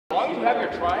you have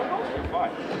your triangles, you're fine.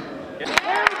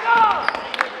 Hands up!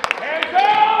 Hands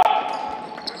up!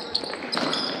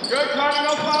 Good, Carter,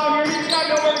 no foul here. He's got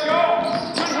nowhere to go.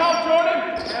 Good help, Jordan.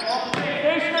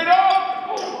 Stay straight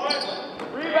up.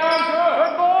 Rebound, good.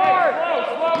 Good board. Hey,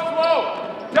 slow.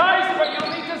 Dice, but you'll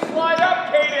need to slide up,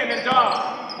 Caden and Dom.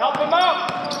 Help him out.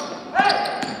 Hey!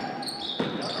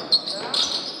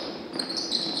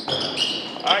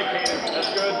 All right, Caden,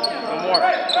 that's good. One more.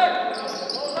 Hey.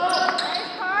 Hold on. Nice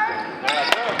card. Yeah,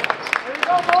 good. There you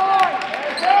go, boy.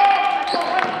 Hands up.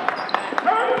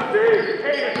 Turn and see,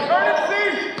 Caden. Turn and see.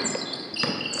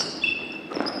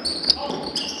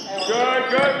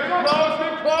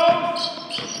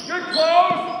 Good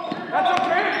close. That's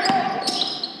okay.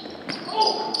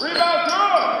 Rebound,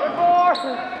 good. Good boy.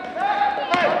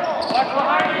 Hey, watch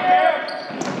behind you, Cam.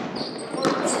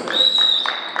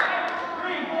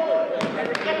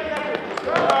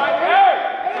 All right, hey.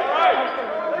 All right.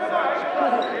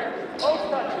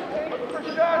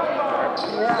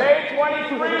 Stay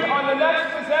 23 on the next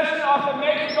possession off the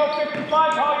make and go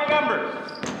 55. Call your numbers.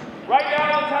 Right now,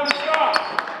 let's have a stop.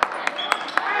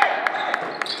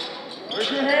 Where's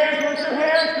your hands? Good.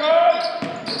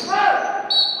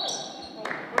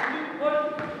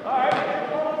 All right.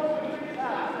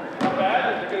 Not bad.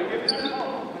 Is it going to give it to you?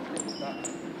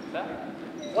 That?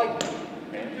 White.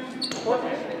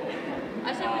 I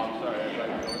said I'm sorry. I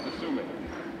was assuming.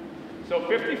 So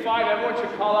 55, everyone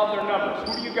should call out their numbers.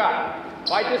 Who do you got?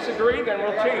 If I disagree, then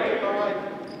we'll change it.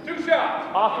 2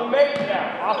 shots. Off the make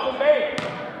now. Off the make.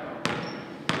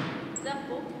 Is that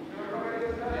full?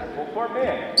 Full court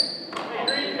man.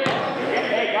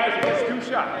 Hey guys, it's just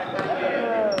 2 shots.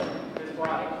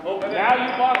 Now you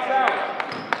box out.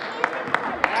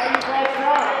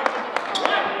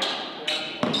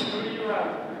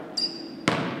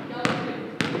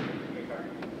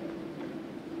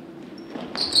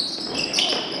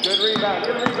 Good rebound.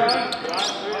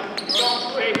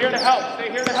 Stay here to help.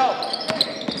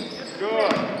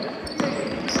 Good.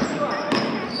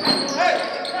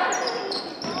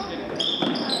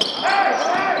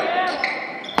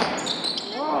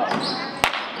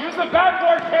 Use the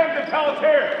backboard, Cam, to tell us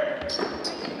here.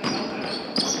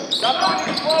 Stop on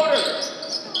these floaters.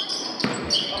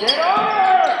 Get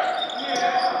over!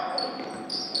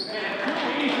 Too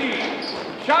easy.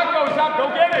 Shot goes up, go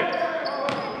get it.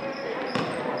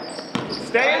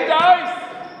 Stay in dice.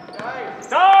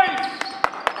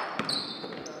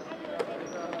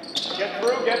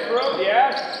 Get through,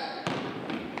 yes.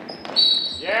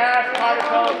 Yes, Carter,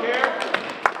 tell us here.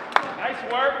 Nice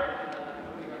work.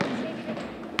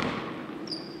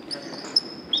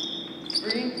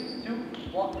 3, 2,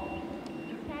 1.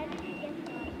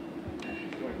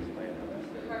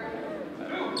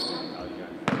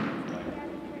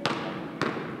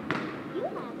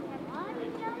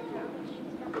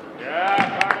 Yeah,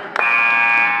 Carter.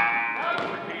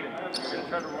 We're going to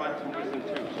try to run some wisdom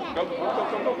too. Go.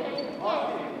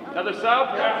 Another sub.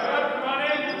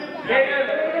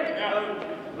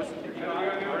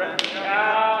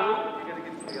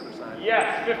 Yes,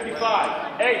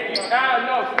 55. Hey,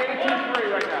 no, stay in 2-3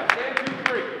 right now. Stay in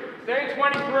 2-3. Stay in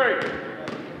 23.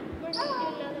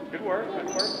 Good work.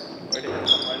 Wait a minute.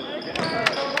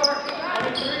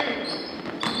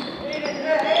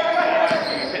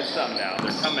 You hit some now.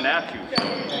 They're coming at you. So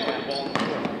put the ball in the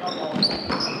court.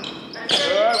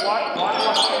 Good. Watch.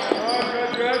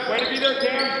 Good. Way to be there,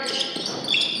 Cam.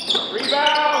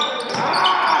 Rebound.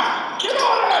 Get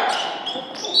on it.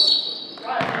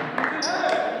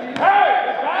 Hey,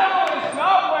 the battle is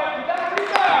not when you got a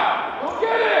rebound. Go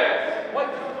get it. What?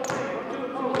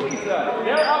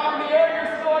 They're up in the air.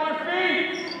 You're still on your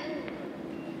feet.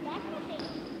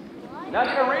 You're not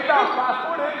gonna rebound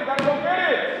fast-footed. You gotta go get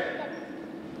it.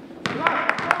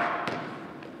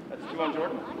 That's 2 on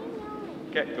Jordan.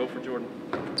 Okay, go for Jordan.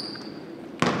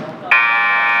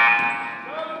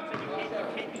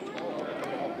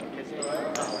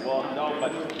 Well, no,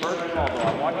 but first of all, though, I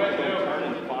want you to go turn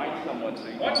and find someone so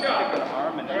you can stick an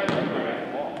arm in there and the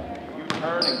ball. You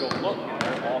turn and go look, and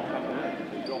they're all coming in.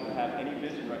 So you don't have any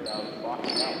vision right now. It's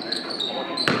boxing out. I want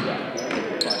you to do that.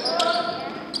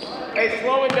 Hey,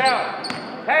 slow it down.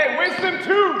 Hey, wisdom 2.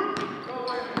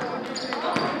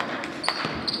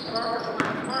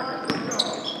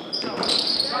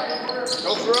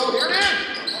 Go through. Here it is.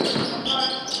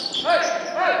 Hey.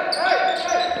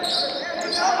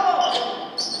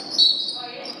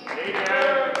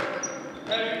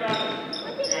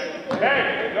 Hey,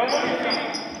 no moving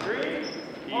feet. 3.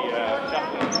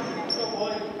 Shuffling.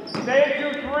 Stay at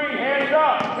 2-3. Hands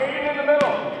up. Skating in the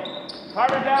middle.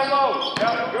 Carter down low.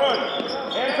 Yep, good.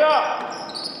 Hands up.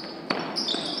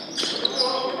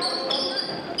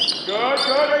 Good.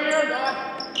 good right here.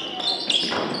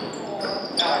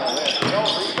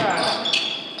 Don't rebound.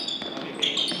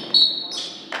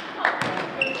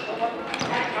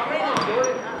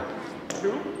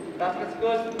 Two. Basket's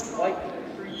good. White.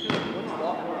 3-2.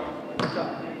 What's up?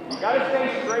 You gotta stay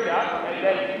straight up, and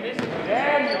then if you miss it,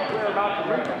 then you clear about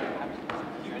the rebound.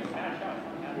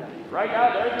 Right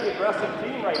now, they're the aggressive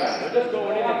team right now. They're just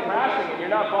going in and crashing, and you're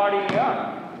not bodying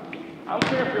up. I don't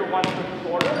care if you're 1/6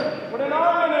 quarter. Put an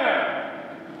arm in there.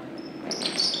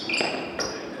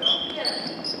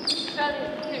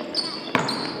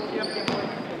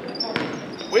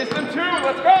 Wisdom 2,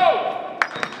 let's go!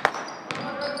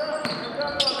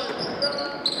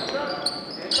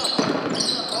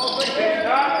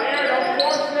 Stop there, don't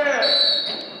force it.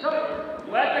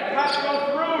 Let the cut go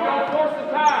through, don't force the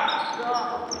pass.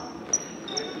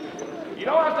 You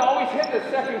don't have to always hit the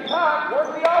second cut, work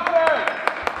the offense.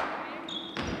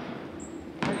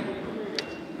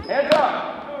 Hands up.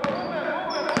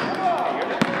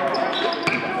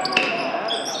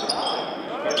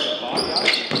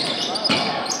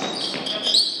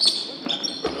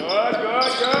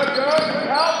 Good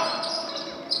help.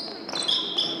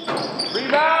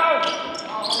 Rebound.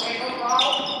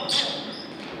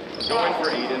 Going for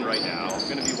Aiden right now. I'm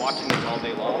going to be watching this all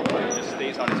day long, but he just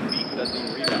stays on his feet, doesn't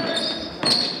even rebound.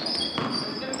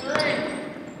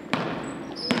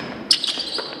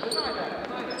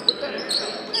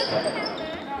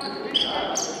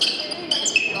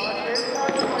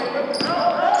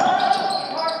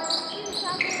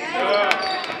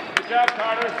 Good job,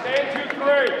 Carter. Stay in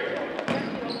 2-3.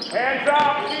 Hands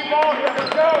up. See ball here.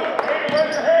 Let's go. Aiden,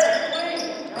 where's your hand?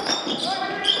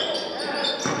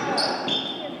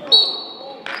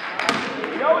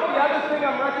 You know what the other thing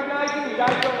I'm recognizing? You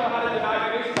guys don't know how to deny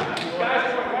face time. You guys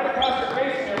are right across your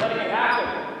face and you're letting it happen.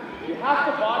 You have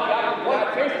to body up and deny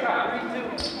face time.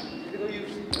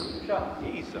 3-2. Shot.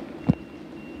 Easy.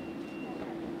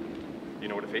 You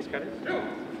know what a face cut is? Nope.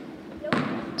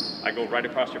 I go right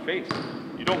across your face.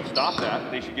 You don't stop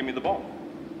that. They should give me the ball.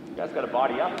 You guys got to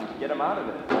body up and get them out of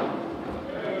there.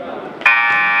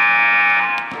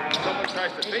 Someone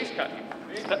tries to face cut you.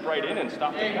 Step right in and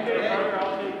stop the cut.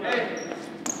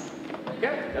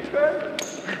 Okay, that's good.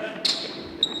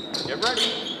 Get ready.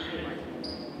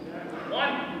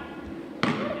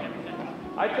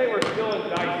 I'd say we're still in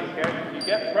dice, okay? You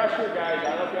get pressure, guys. I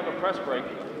don't know if you have a press break.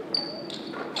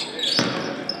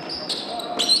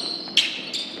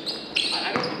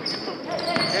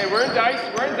 Okay, we're in dice.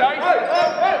 We're in dice. That's the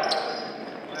other thing.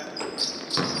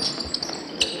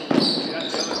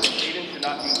 Aiden should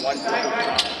not be one thing.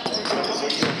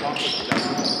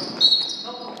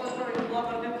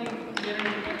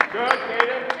 Good,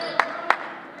 Aiden.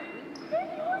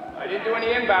 I didn't do any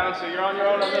inbound, so you're on your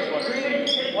own on this one.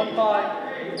 1-5.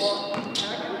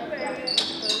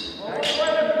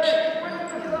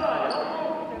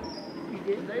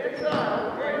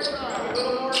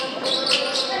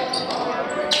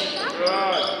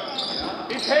 Good.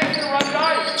 He takes to run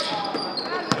dice.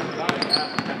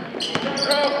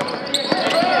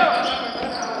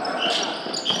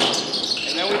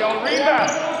 And then we don't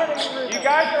rebound. You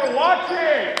guys are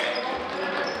watching.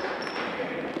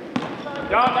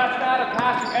 Dom, that's not a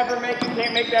pass you ever make. You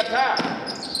can't make that pass.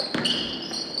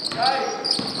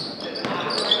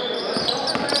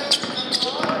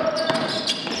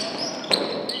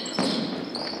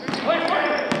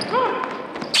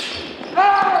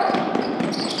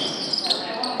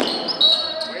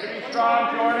 Way to be strong,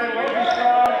 Jordan. Way to be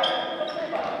strong.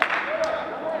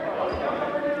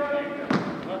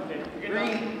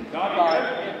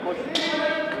 3-5.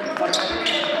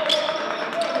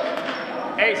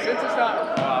 Hey, since it's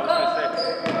not, I was going to say,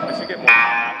 I should get more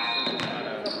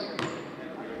timeouts.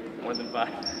 More than 5.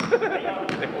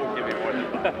 They won't give me more than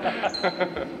 5.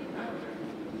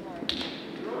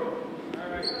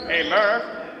 Hey,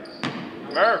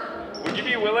 Murph, would you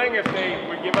be willing if they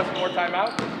would give us more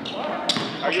timeouts?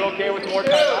 Are you okay with more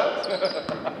timeouts?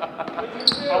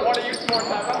 I want to use more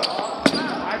timeouts.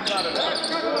 I'm not enough.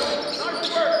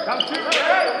 Come to me.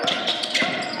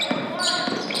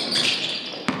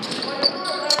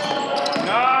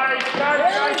 Nice. I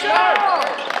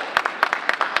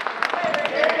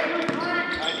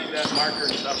need that marker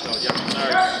and stuff, though. Yep,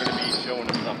 sorry, I'm going to be showing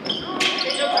them something.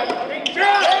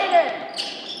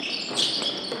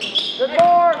 Good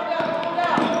board.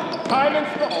 Time and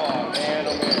oh man.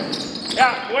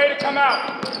 Yeah, way to come out.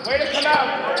 Carter, come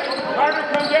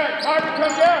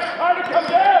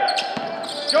down.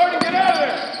 Jordan, get out of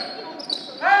there.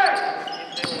 Hey!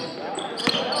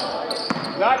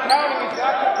 Not counting, he's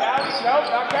not counting. Nope,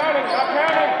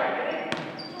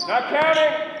 not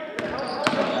counting.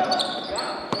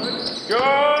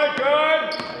 Good.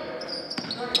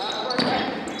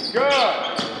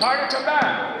 Carter, come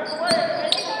back.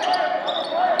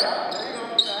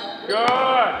 Good.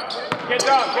 Get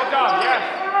down, yes.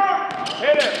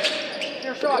 Hit him.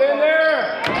 Your shot. Get in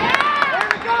there. There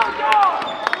we go, dog.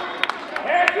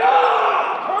 Hands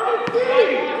up. Turn and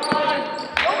see.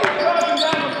 Don't be driving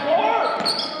down the floor.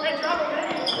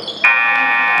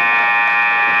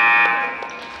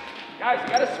 Guys, you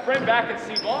got to sprint back and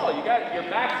see ball. You got your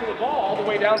back to the ball all the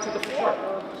way down to the floor.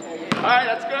 All right,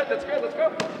 that's good. Let's go. Let's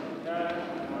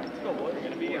go, boy. You're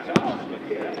going to be a job.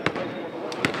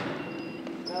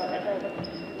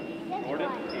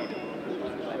 Jordan, Aiden,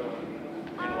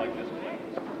 like this one.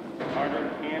 Carter,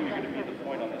 Cam, you're going to be the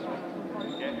point on this one.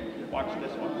 Okay? Watch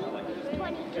this one. Like this.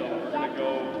 So we're going to go,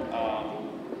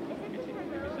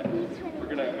 we're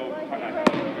going to go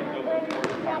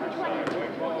towards Carter's side.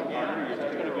 Carter, you're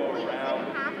just going to go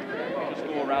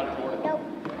around, Jordan.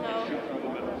 Shoot through the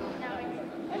middle.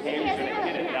 Cam's going to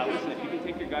hit it. Now listen, if you can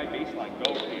take your guy baseline,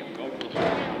 go Cam. Go to the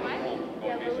baseline. Go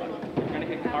baseline. You're going to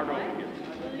hit Carter over here.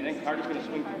 And then Carter's going to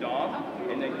swing to Dom,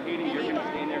 and then Katie, you're going to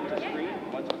stand there to the screen.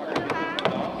 Once Carter gets into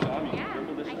Dom, you can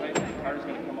dribble this way, and Carter's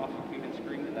going to come off of Katie's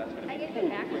screen, and that's going to be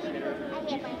quick hitter,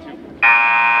 easy two.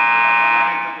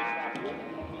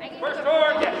 First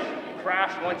forward, yes.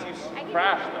 Crash once you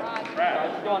crash them.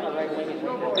 Crash. Go on the right wing.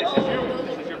 This is you.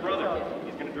 This is your brother.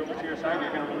 He's going to dribble to your side.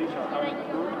 You're going to release your power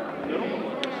through the middle.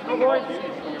 Go, boys. He's going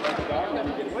to right to Dom, and then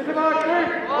you get it.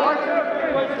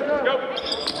 Go.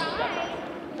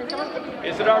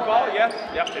 Is it our ball? Yes?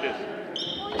 Yep, it is.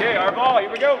 Okay, our ball. Here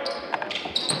we go.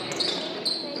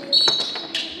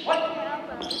 What?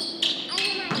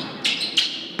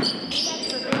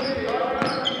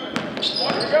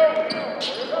 Here we go.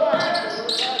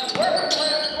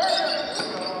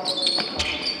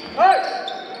 Hey!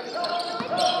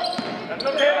 That's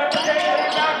okay, that's okay.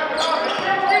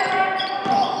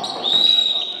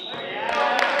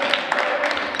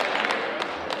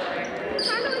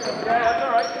 That's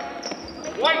all right.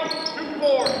 White,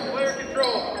 2-4, player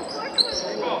control.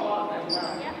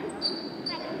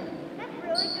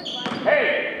 Hey,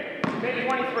 stay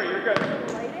 23, you're good.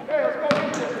 Hey, let's go.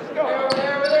 Let's go. Over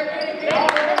there.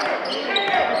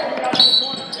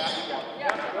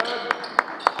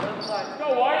 Let's go,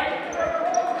 White.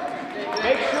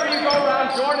 Make sure you go around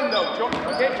Jordan, though.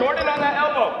 Get Jordan on that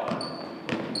elbow.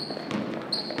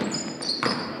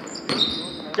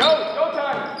 Go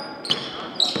time.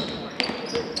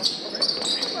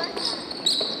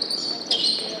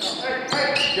 Good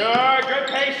patience. Good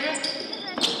patience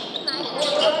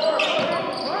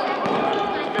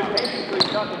till you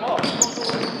got the ball.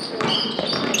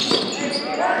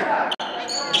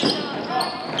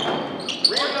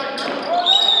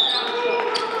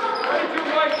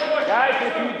 Guys,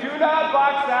 if you do not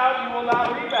box out, you will not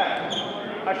rebound.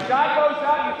 A shot goes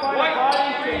out, you find a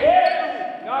body to hit.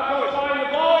 Not go find the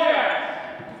ball yet.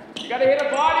 You got to hit a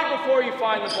body before you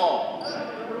find the ball.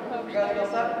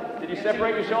 Did you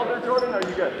separate your shoulder, Jordan, or are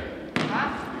you good?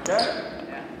 Okay?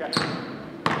 Yeah. Okay.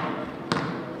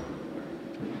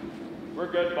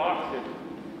 We're good, box, dude.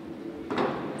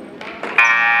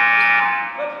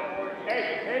 Hey,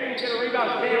 you get a rebound.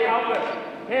 Stay out there.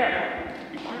 Here.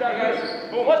 You shoot out this.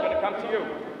 Boom, it's going to come to you.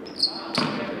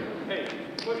 Hey.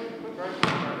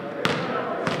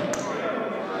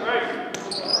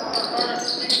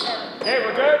 Hey,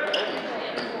 we're good?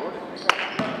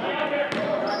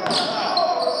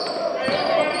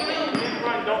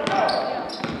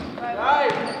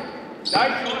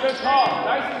 Nice is a good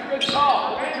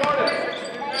call. Look at Jordan.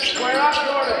 Square up,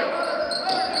 Jordan.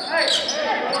 Hey.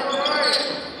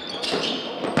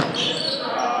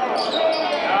 No.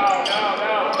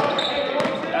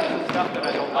 That's the stuff that I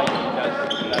don't like because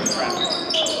that's crap.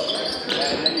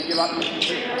 And then you give up your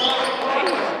shooting. You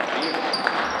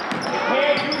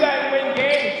can't do that and win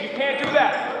games. You can't do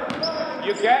that.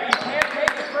 You can't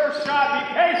take the first shot. Be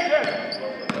patient.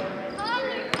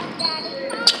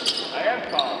 I am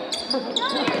calm.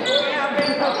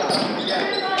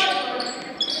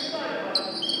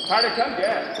 Carter, come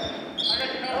get.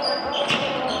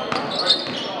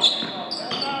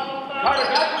 Carter,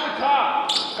 back to the top.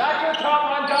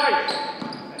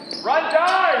 Run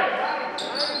dive.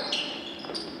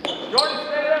 Jordan,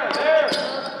 stay there.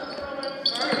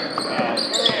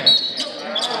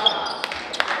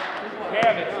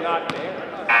 Cam, it's not there.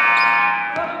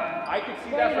 I can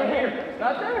see that from here. It's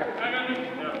not there.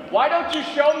 Why don't you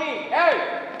show me? Hey,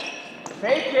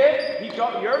 fake it.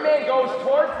 Your man goes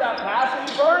towards that pass and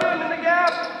you burn him in the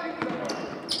gap.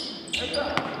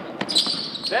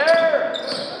 There.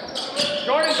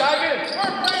 Jordan, dive in.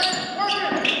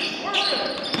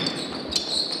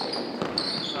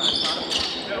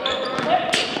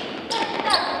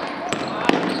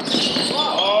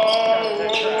 Oh.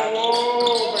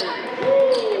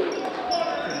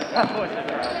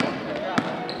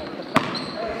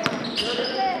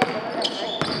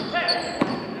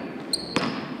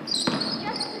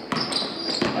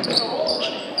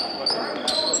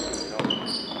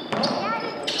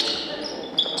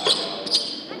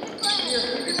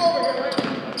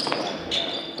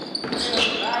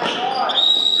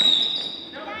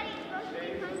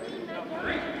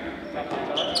 Just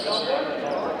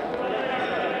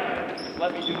let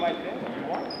me do my thing. You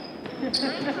watch. You're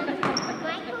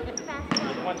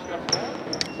the one stressed out.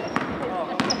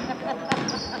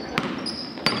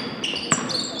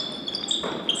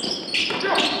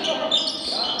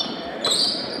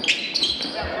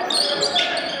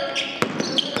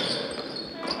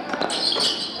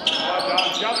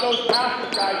 Jump those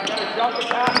passes, guys. You gotta jump the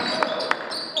passes.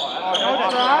 Oh, no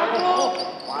travel?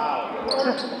 Wow.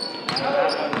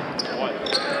 What?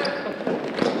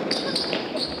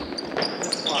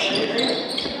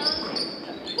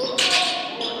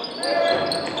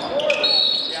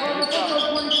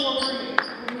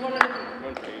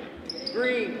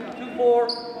 Green, 2-4,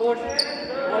 push. 1-1-1.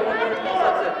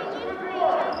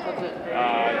 That's it.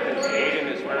 Because Aiden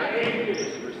is hurt.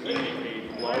 He's receiving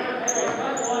a blow.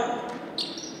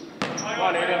 Come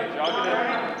on, Aiden. Jog it in.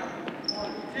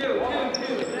 2.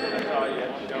 That's all you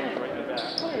had to show right in the back.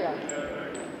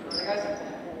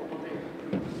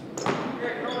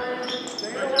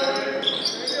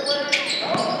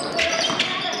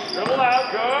 Dribble out.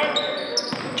 Good.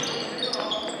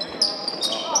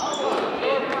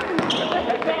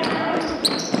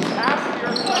 Pass to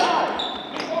your side.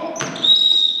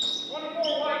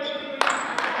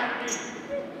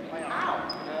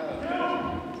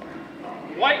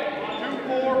 White,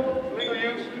 2-4, legal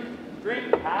use. Green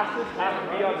passes have to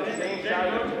be on the same side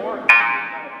of the court.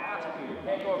 You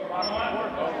can't go across the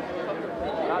court.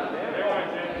 Not there.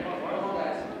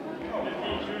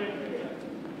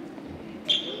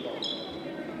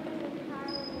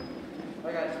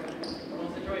 Alright guys,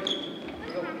 almost situation.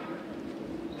 Go.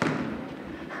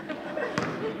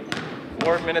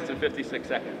 4 minutes and 56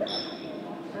 seconds.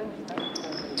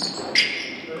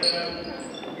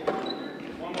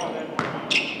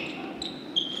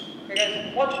 Okay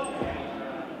guys, watch.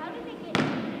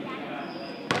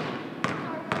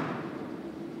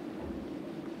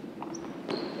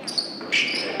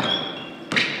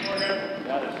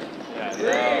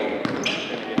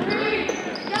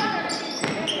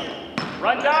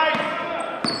 Run, dice!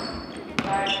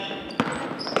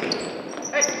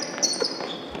 Hey!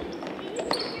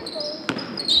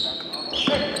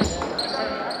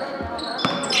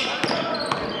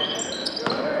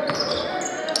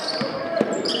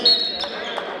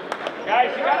 Guys,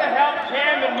 you gotta help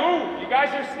Cam and move. You guys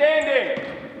are standing.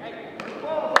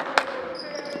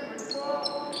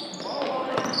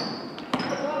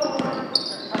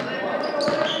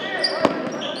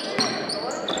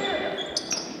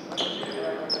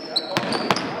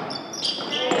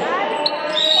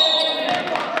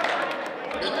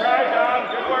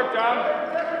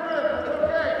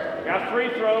 Got free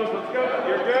throws. Let's go.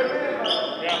 You're good?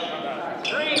 Yeah.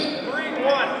 3,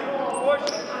 1. Push.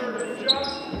 Jump.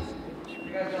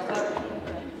 You guys got that?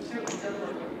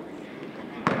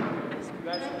 You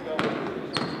guys can go.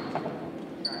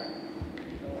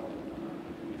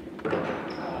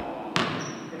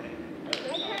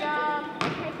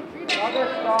 Other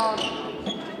strong.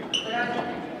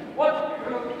 What?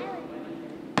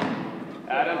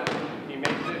 Adam, he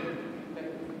makes it.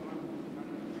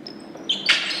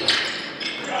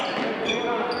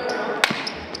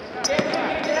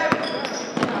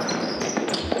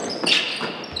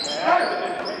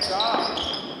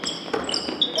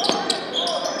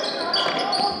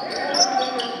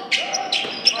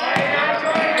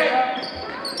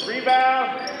 Rebound.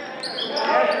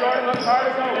 Yes, Jordan, look hard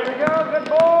as hell. Here we go. Good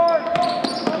board.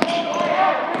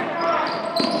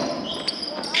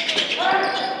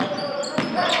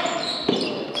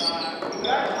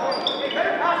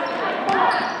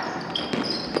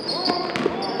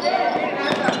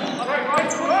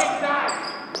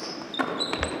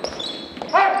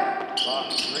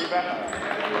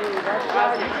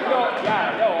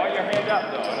 Yeah, no, all your hands up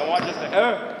though. I don't want just to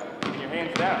your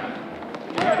hands down.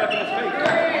 Your hand up in his face.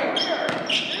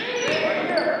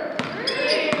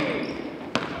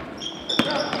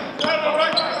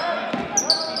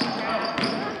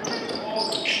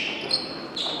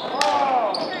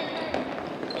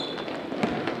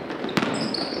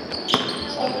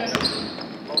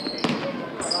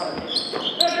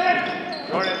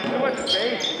 Jordan, too much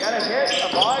space. You gotta hit a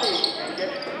body and get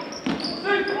it.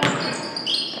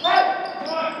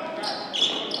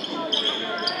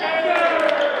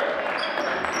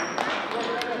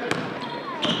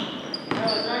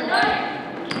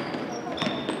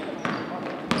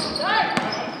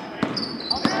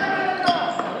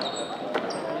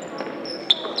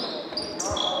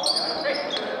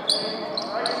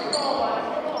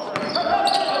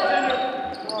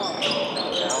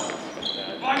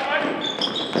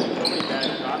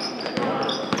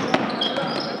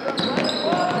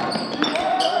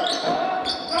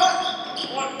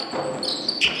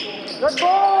 Good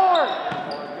board!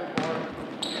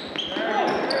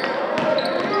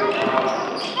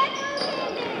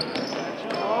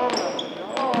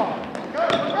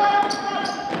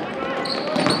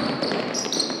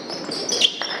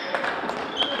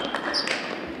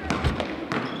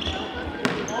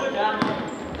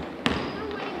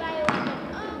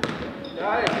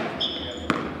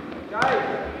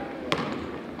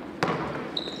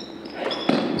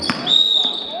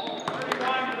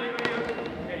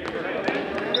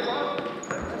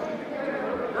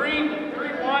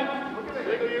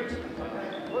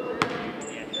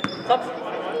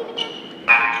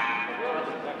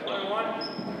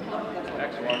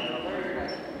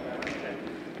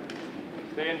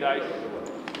 Stay in dice.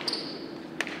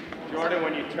 Jordan,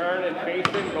 when you turn and face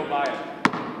him, go by him.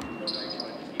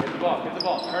 Get the ball, get the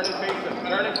ball. Turn and face him.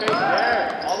 Turn and face him.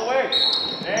 There, all the way.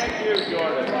 Thank you,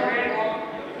 Jordan.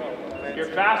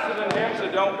 You're faster than him,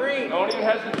 so don't even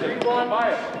hesitate. Go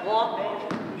by him. Block.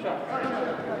 Shot.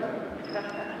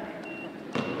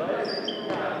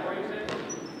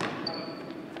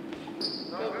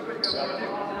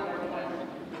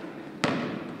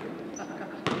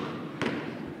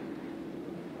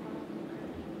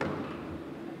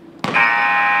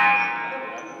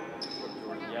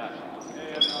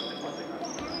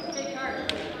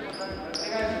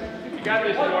 You got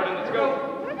this, Jordan. Let's go.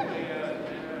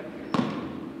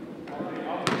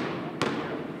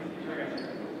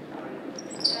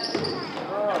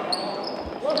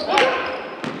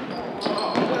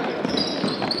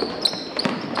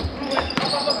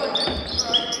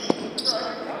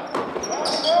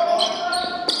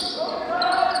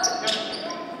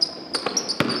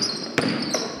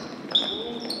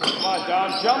 Come on, Don.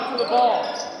 Jump to the ball.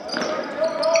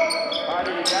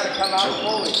 Carter, you got to come out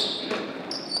fully.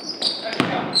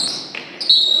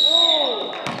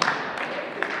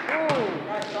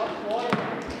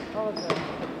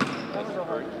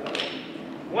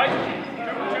 White,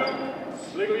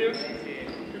 2-2, legal use,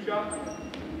 2 shots.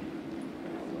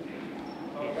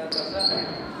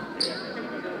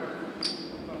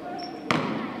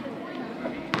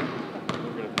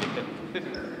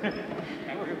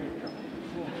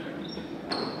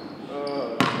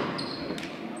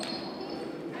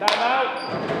 Time out.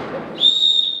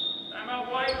 Time out,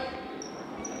 White.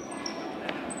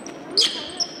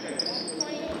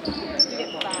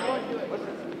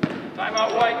 Time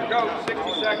out, White. Go.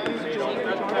 60 seconds.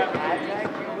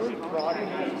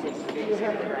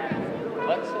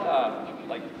 Let's,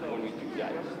 like when we do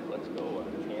dice, let's go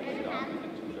hand it off to the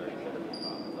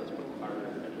 2:30. Let's put Carter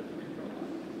at the 3 throw.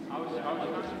 I was there.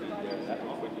 That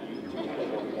will put you 2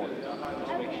 4 points.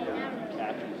 Just make sure you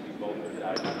catch and see both their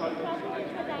dice on both sides.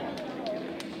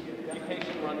 Be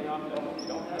patient, run the offense. You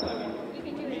don't have, I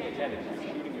mean, again, if you're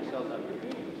shooting yourselves out of your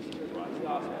game, run the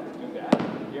offense. Do that. I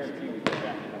guarantee we get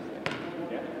back in this game.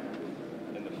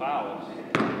 Yeah? And the fouls,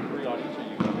 3 on each of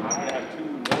you. You're not going to have 2,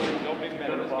 no big men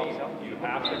in this game. You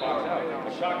have to box out.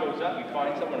 If a shot goes up, you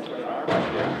find someone to put an arm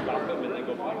right there, stop them, and then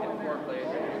go find it.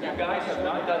 You guys have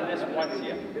not done this once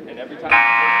yet. And every time you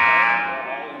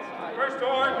all inside. First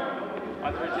horn.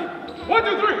 On 3 team. 1,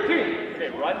 2, 3, team. Okay,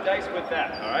 run dice with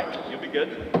that, all right? You'll be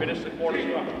good. Finish the quarter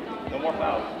strong. No more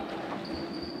fouls.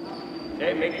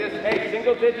 Okay, make this, hey,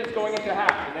 single digits going into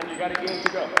half, and then you got a game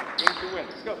to go. Game to win.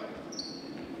 Let's go.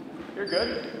 You're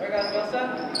good. All right, guys, well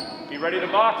set. Be ready to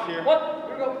box here. What?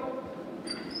 Here we go.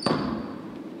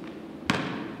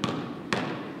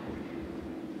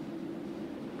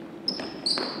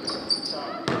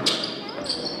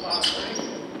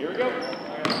 Here we go.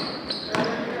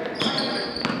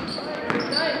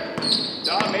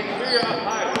 Don, make sure you're up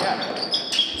high. Yeah.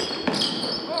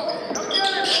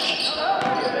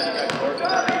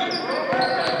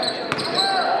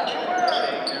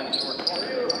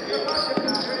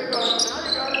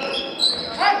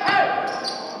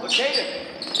 Look, Hayden.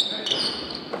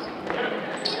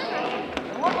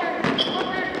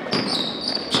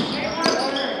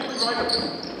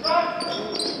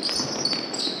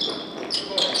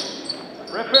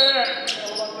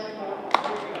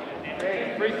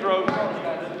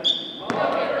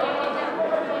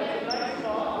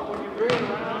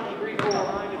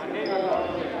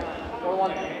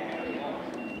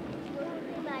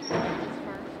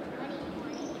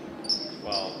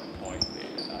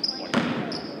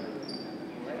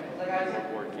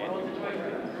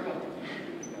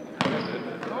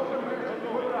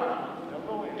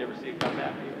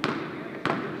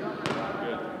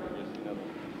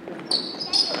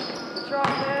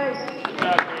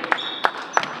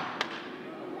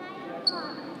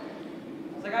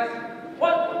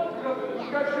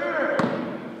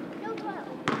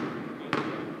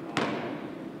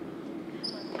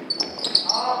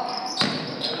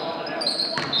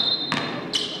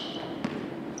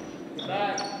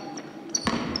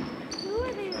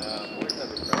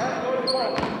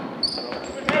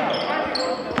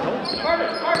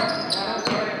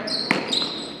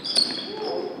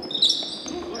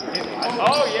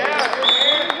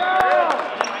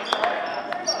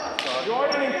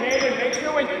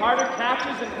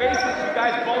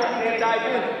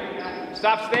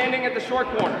 Stop standing at the short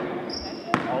corner.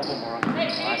 All of them are on.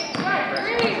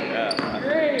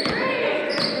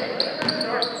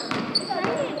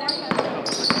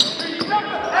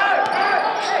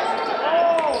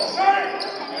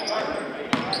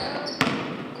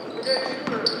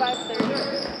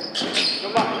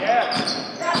 Come on,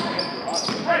 yeah.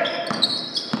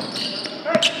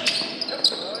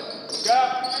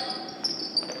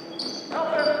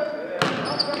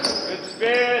 Good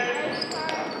spin.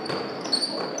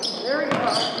 There we go.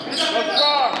 Go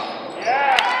strong.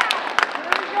 Yeah.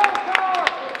 There we go, Carl.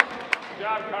 Good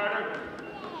job, Carter.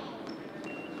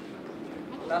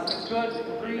 That's good.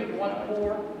 3, 1,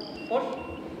 4. Push.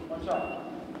 1 shot.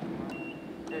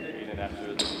 Even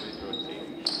after the free throw team.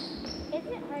 Is it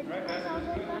hard to pass all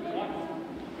those buttons?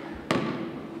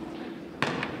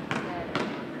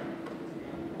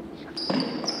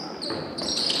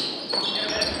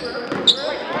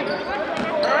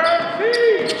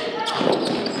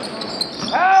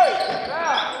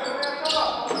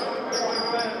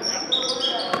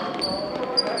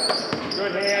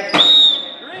 Good hand.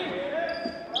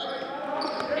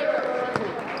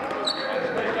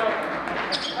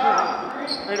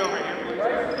 Right over here.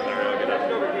 Get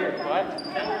over here. What?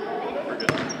 We're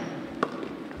good.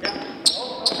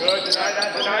 Good. Deny that.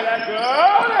 Deny that. Good.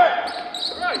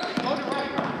 Right.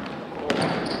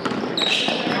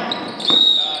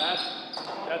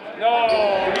 No,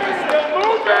 he was still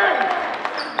moving.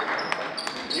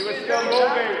 He was still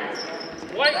moving.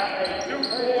 White,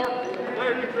 2-4,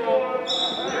 player control.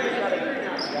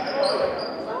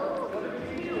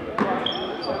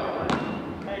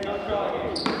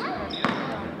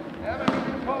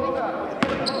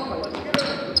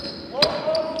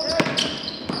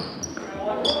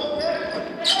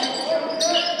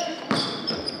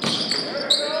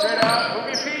 Straight out. Move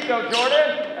your feet though,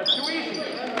 Jordan. That's too easy.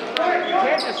 You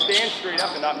can't just stand straight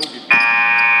up and not move your feet.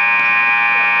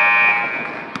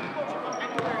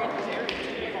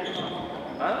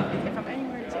 Huh? If I'm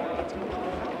anywhere in zero, it's going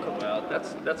to Well,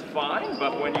 that's fine,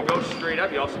 but when you go straight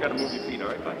up, you also got to move your feet, all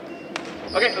right, bud?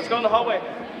 Okay, let's go in the hallway.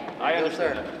 I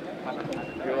understand that.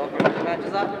 You're welcome.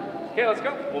 Matches up. Okay, let's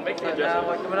go. We'll make the Now, adjustment.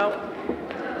 we're coming out.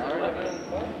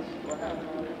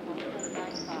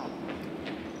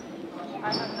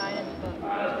 I have 9 in the book.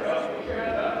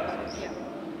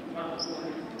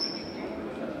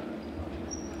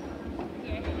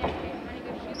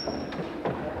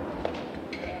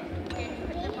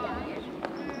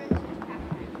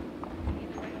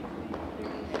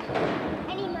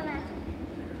 Any mama.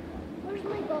 Where's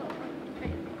my boat?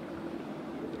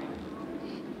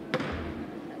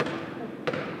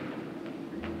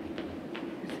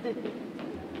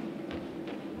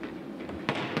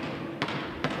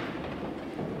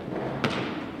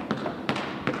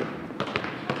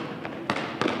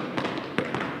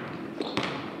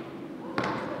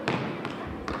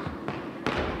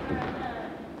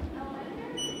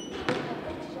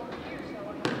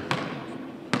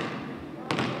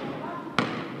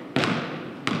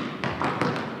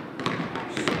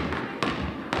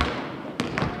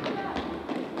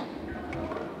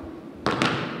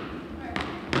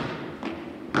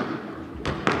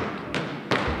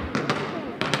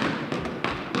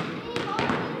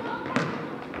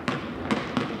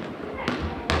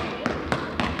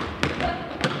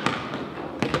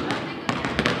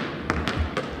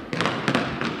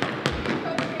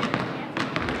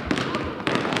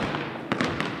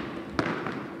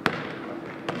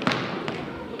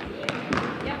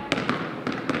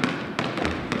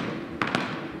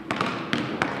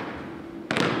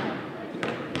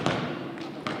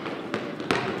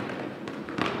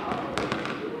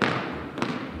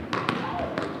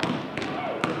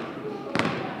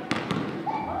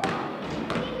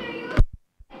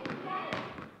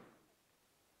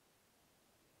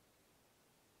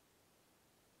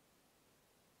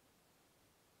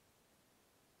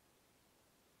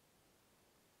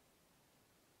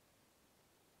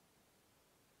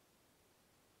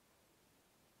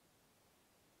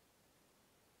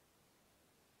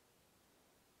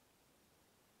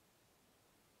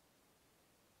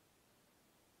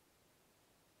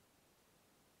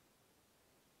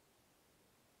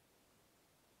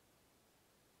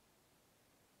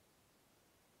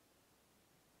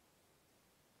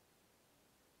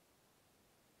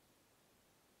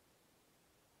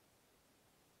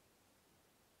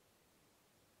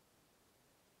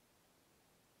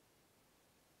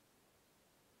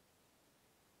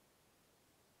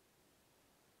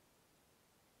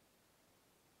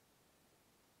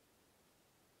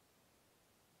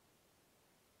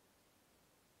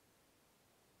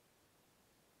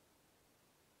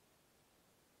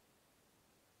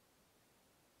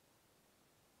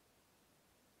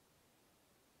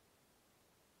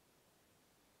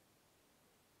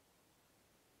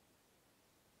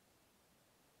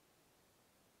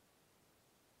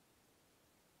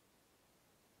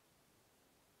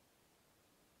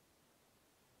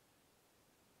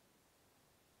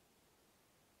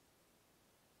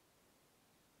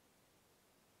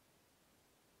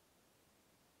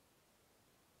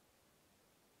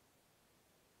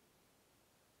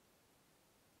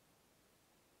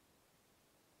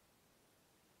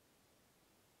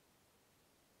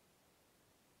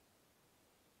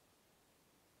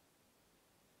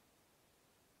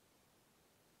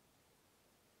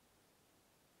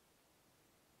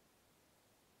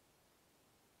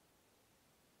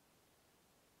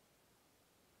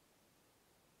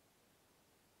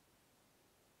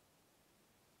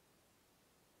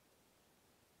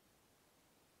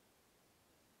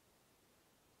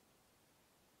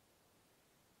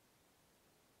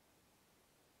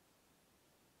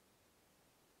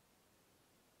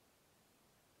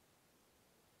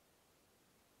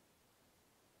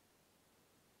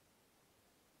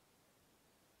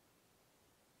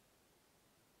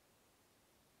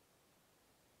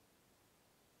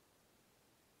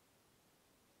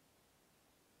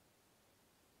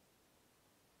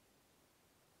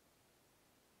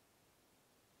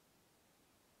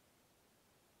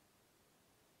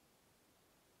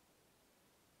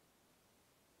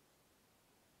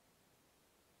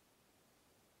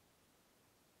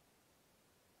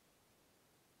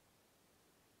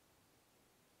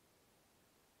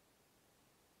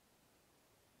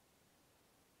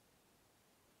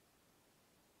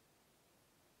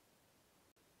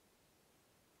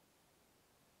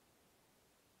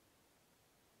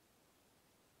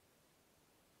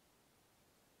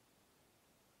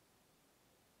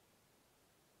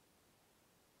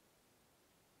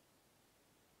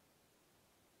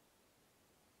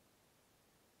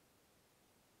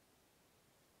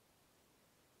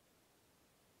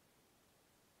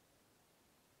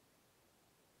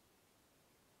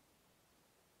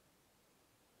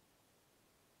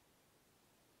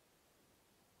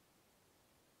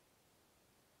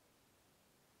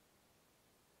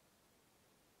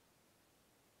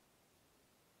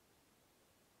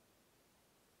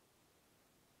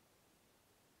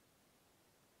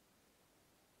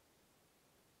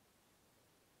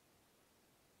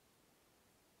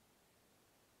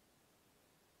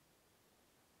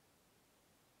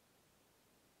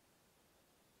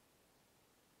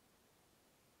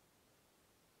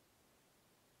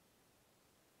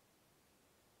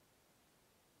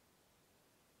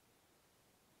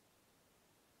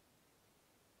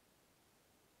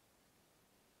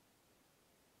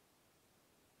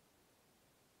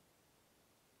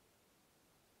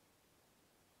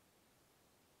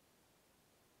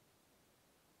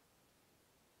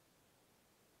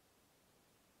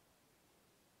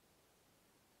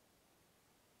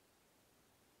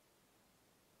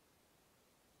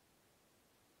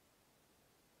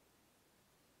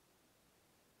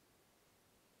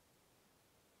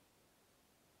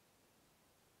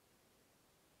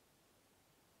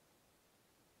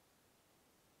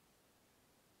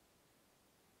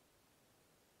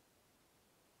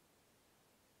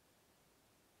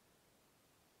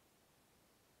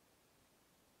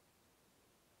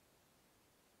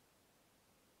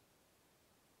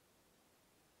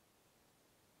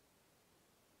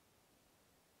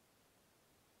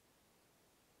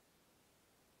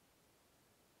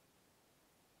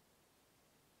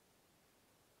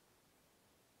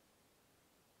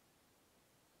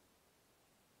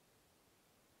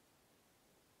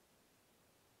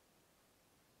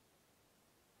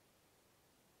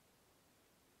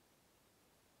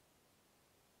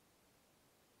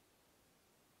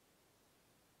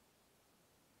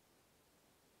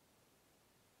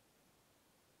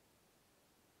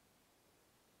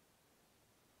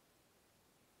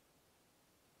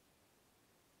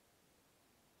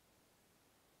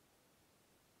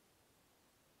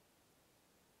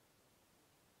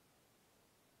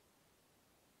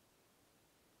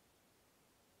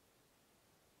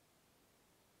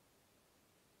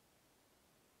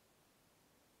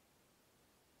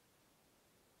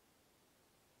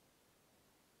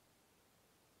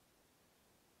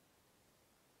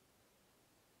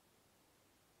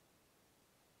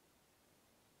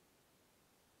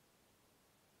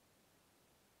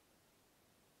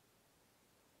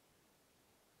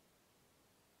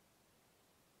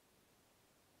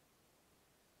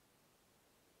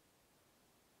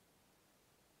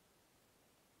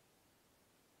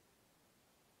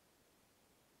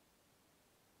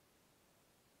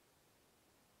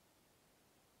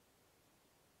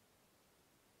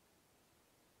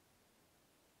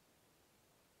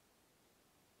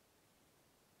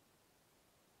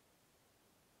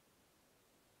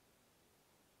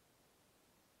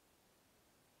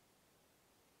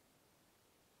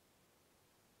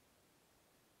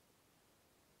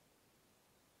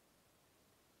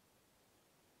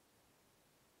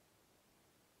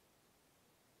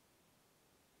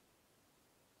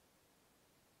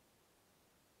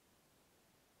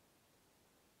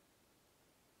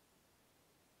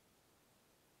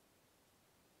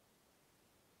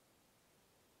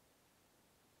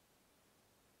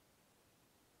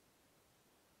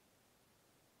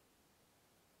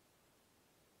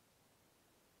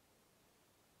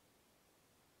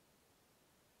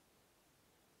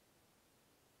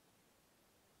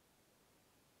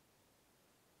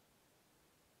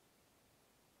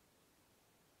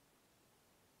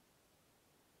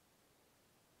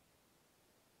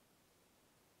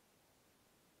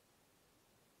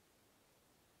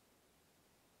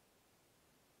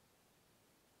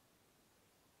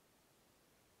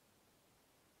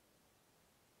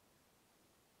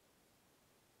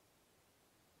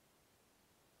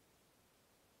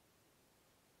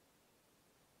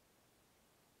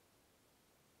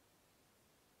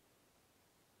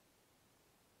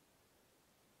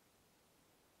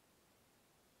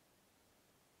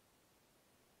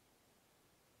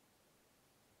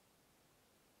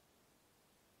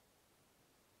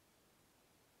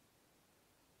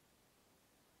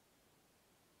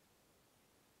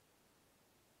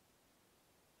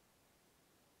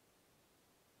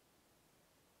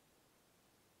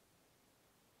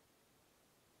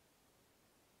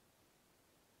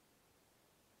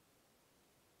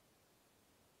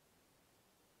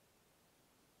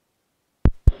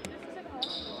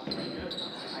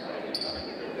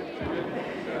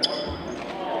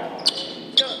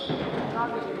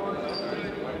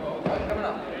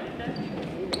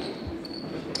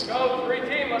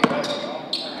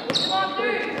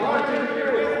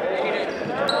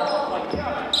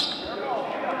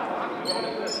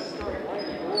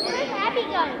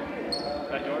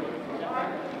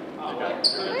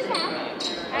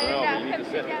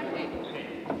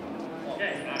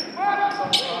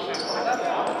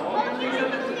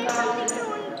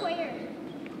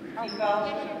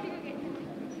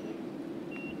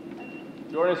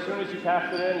 Jordan, as soon as you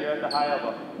pass it in, you're at the high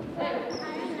elbow.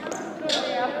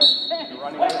 You're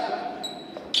running with it.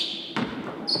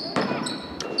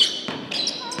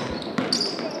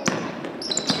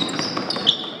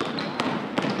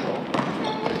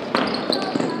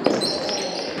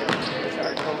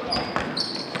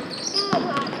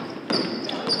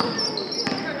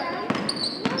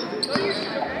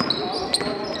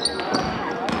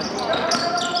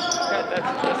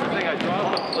 That's the thing, I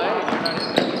draw the play and you're not in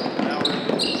there. Now we're in.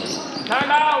 Time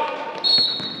out!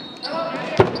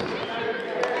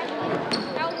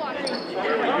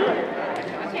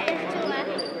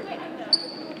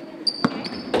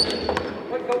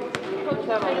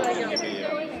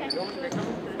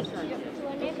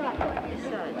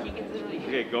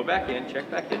 Okay, go back in, check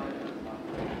back in.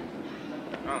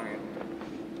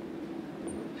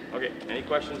 Okay, any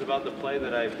questions about the play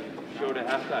that I showed at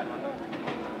halftime?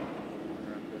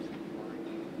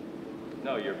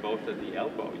 No, you're both at the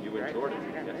elbow, you and Jordan.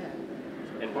 Yes.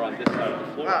 And we're on this side of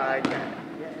the floor. I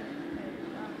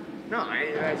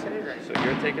said it right. So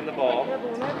you're taking the ball.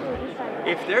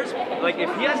 If there's, like,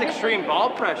 if he has extreme ball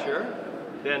pressure,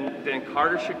 then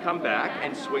Carter should come back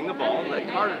and swing the ball and let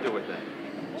Carter do it then.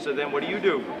 So then what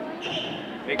do?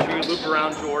 Make sure you loop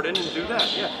around Jordan and do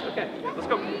that. Yes, okay. Let's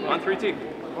go. On 3 team.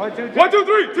 1, 2, 3. 1, 2,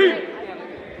 3, team!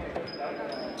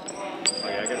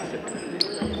 Okay, I gotta sit.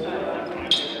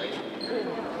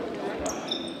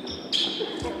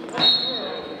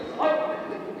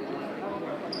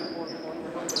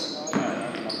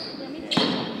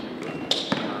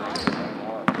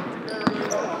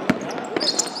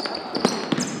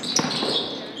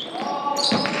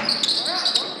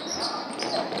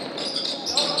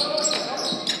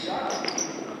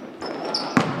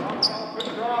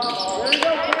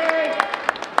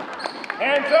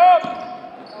 Hands up!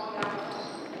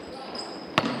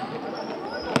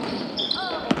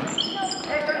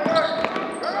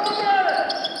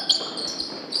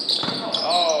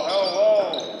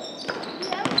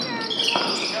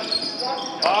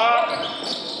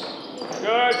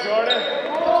 Good, Jordan.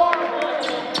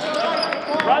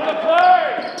 Run the play!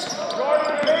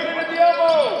 Jordan, made it at the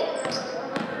elbow!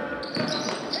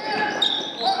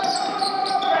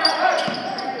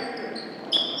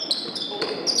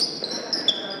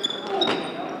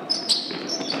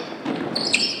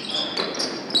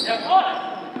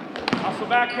 Hustle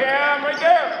back, Cam, right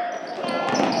there.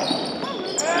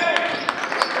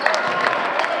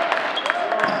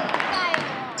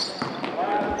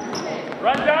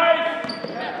 Run, Dice.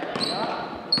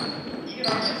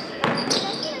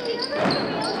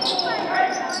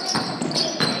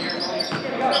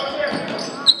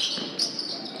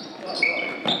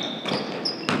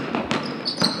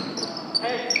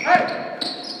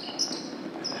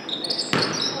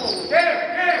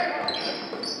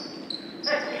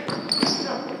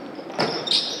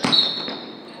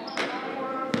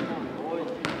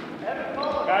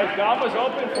 Guys, Dom was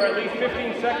open for at least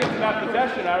 15 seconds in that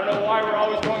possession. I don't know why we're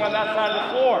always going on that side of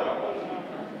the floor.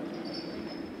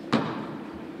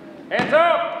 Hands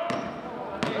up!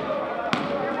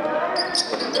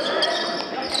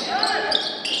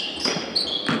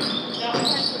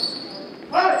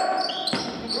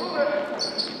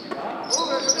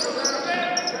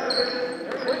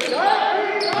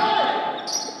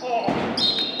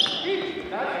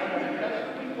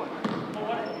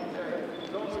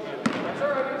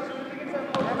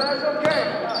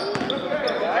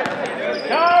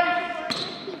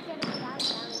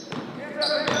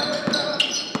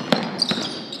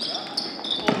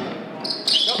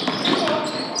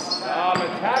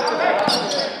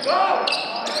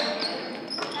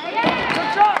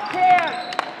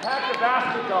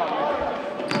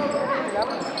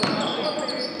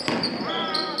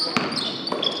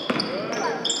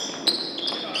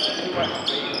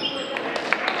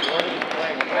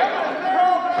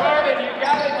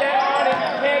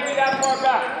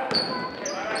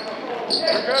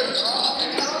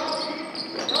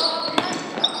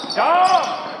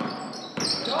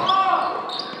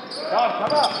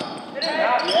 Come up.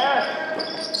 Yes.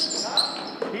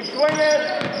 Keep swinging.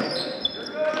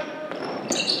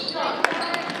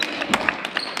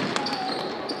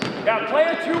 Yeah, play a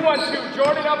 2-1-2.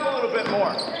 Jordan up a little bit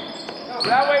more. So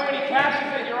that way when he catches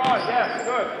it, you're on. Yes,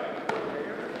 good.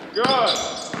 Good.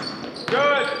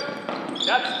 Good.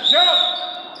 That's jump.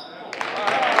 All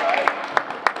right.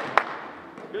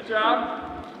 Good job.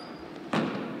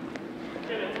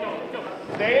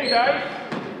 Stay in, Dice.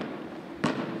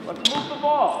 Let's move the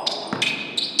ball.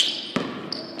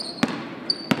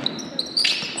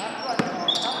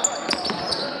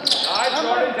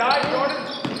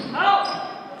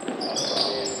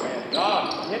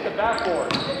 hit the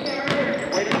backboard. You're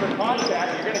waiting for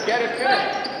contact. You're going to get it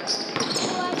finished.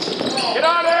 Get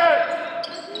on it!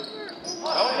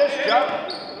 Don't just jump.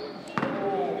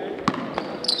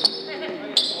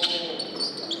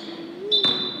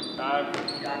 Time.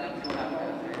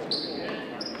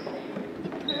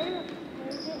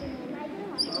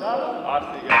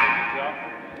 Austin, you got hit in the jaw?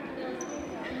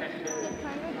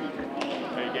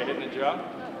 Are you getting hit in the jaw?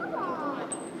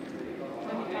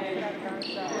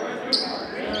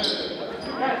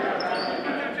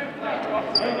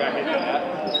 You got hit in that?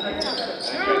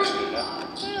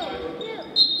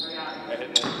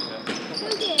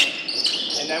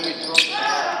 And then we throw the ball.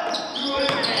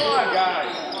 Come on,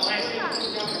 guys.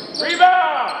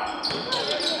 Rebound!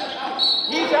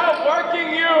 He's outworking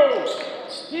you!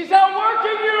 He's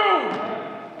outworking you!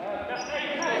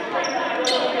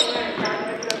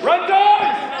 Run,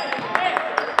 dogs!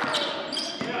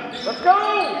 Let's go!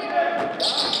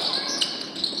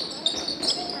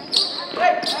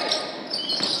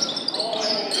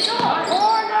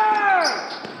 Corner!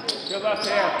 Good left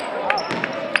hand.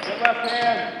 Good left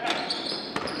hand.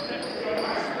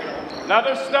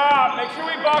 Another stop. Make sure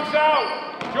we box out.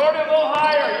 Jordan, a little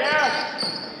higher. Yes.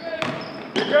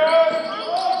 You're good.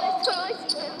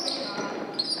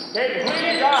 Okay, who do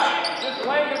you got? Just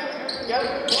playing it. Get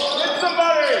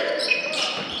somebody.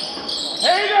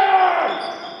 Hayden!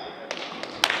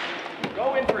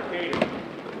 Go in for Katie.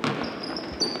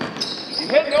 You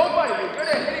hit nobody. You're good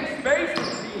at hitting spaces.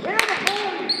 You hit the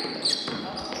goalie.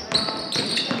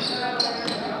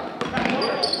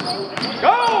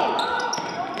 Go!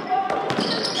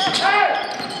 Hey!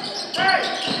 Hey!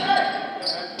 Hey!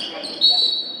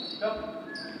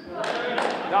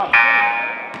 No,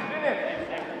 finish.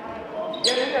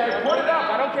 Get in there. Put it up.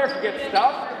 I don't care if you get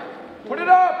stuffed. Put it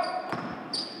up.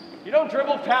 You don't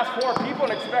dribble past 4 people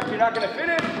and expect you're not going to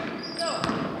finish.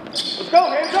 Let's go.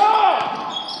 Hands up!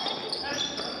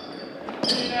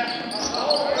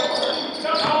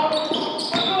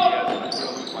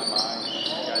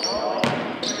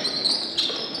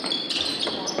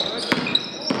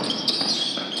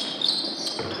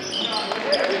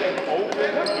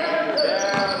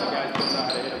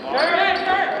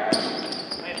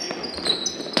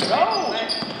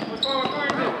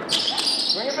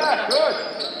 Bring it back, good.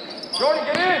 Jordan,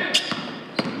 get in.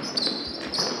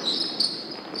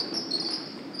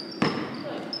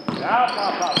 Now,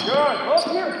 pop, good. Look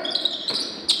here.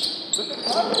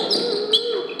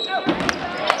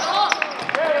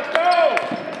 Okay, let's go.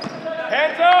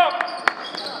 Hands up.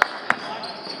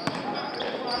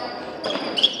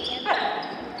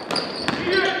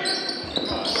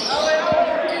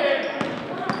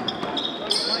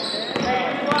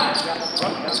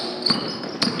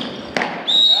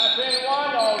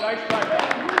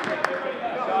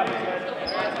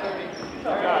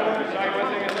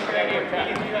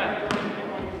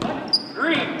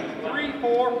 Three,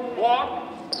 4, walk,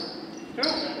 2.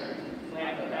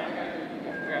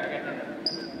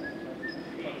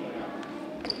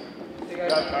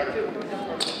 Got Carter.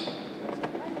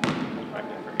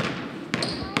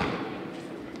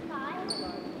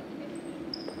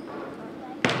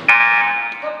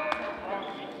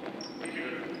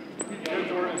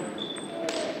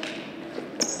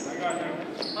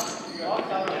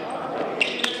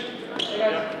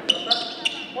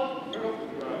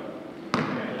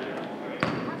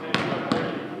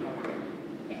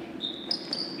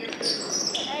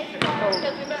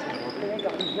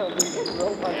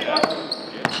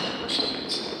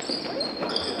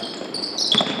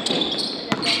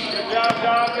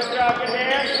 Good job, good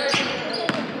hand.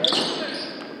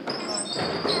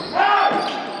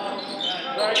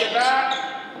 Try to get back.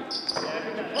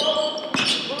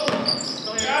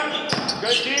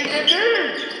 Good team, good team.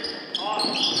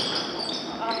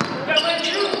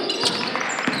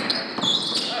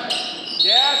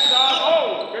 Yes, Dom.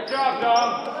 Oh, good job, Dom.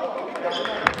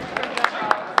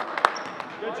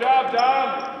 Good job, Dom.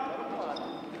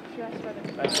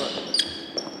 Nice work.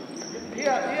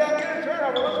 Yeah, get a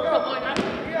turnover. Let's go.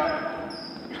 Yeah.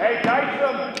 Hey, dice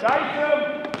him.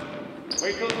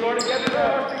 Wait till Jordan gets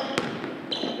there.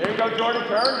 There you go, Jordan.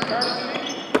 Turn and see.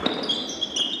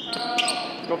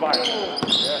 Go by. Yeah.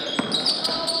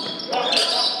 Not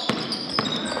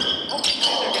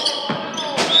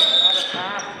a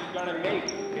pass he's gonna make.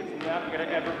 It's not gonna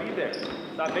ever be there.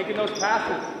 Stop making those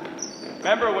passes.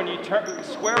 Remember, when you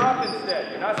square up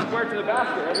instead. You're not square to the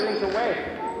basket. Everything's away.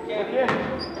 Look in.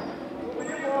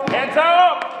 Hands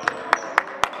up!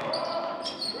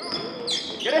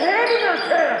 Get a hand in there,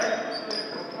 Cam!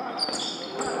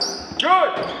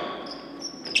 Good!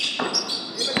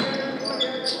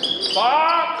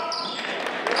 Box!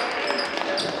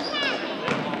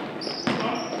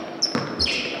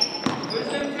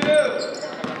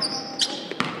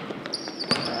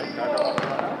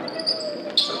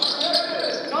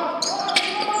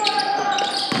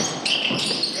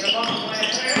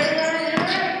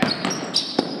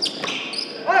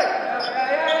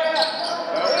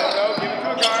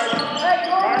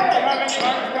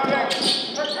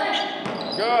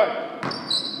 good.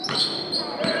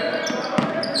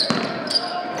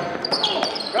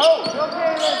 Go. Go,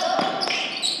 Taylor.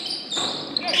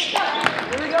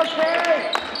 Here we go, Terry.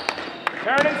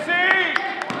 Turn and see.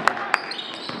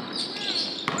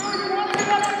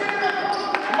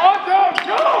 Come on, Tom.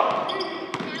 Go.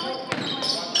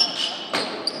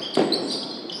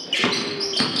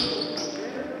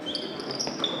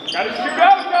 Gotta shoot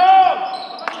out, Tom.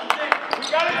 You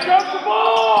gotta jump the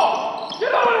ball.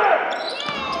 Get over there.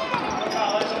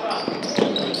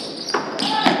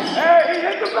 Hey, he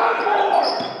hit the backboard.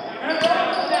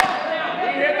 He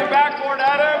hit the backboard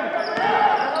at him.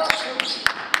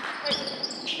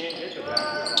 Can't hit the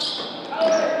backboard.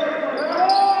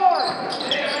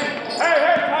 Hey,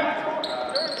 time to score.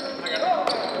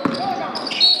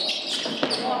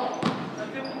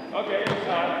 Okay,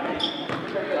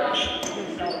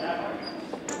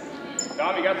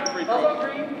 Dom, you got some free throws.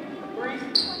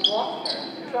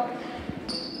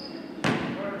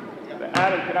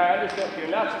 Adam, can I understand? You're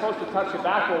not supposed to touch the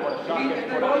backboard when a shot gets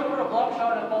put up. If they're going for a block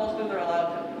shot and it falls through, they're allowed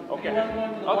to. Okay. If you want to go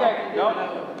into the block, Okay. you No. do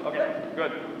it. Okay.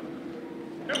 Good.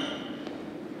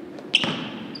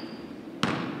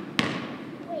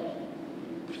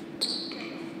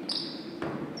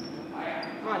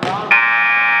 Come on, Dom.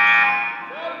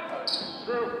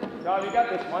 Dom, you got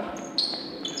this one.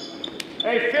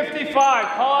 Hey, 55.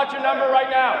 Call out your number right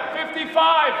now.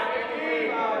 55.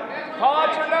 Call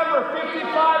out your number.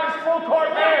 55 is full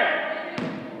court man.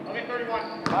 Okay, 31.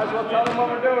 Might as well tell them what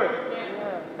we're doing.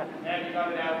 And you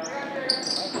got it out.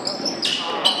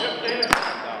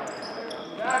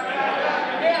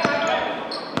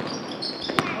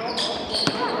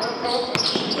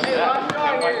 Hey, last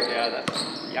shot here. Yeah, that's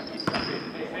yucky stuff.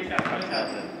 It's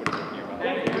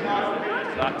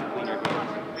not to clean your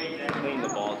hands. Clean the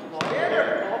balls. Don't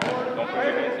put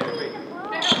your hands in your face.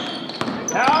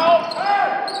 Help!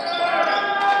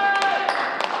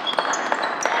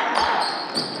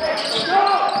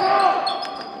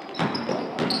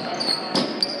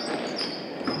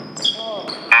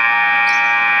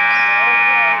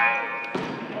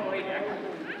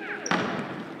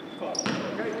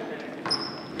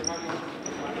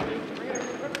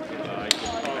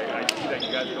 I see that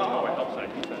you guys don't know what help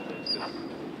side defense is because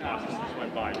Austin just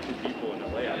went by 2 people in the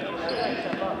layup.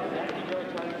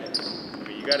 I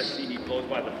mean, you got to see he blows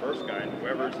by the first guy, and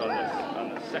whoever's on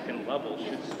the second level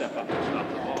should step up and stop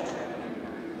the ball.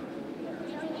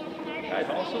 Guys,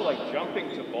 also like jumping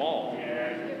to ball.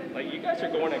 Like you guys are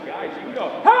going at guys, you can go,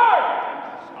 hey!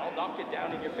 I'll knock it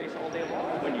down in your face all day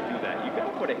long when you do that. You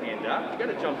got to put a hand up. You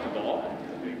got to jump the ball.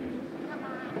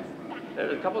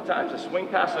 There's a couple of times I swing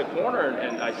past the corner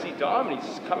and I see Dom and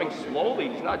he's coming slowly.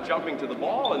 He's not jumping to the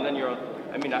ball, and then you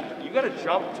got to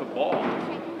jump to ball.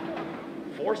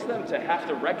 Force them to have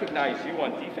to recognize you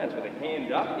on defense with a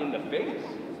hand up in the face.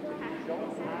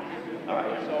 All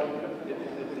right, so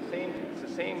it's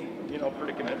the same,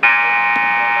 predicament.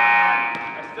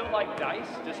 I still like dice.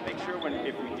 Just make sure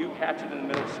if we do catch it in the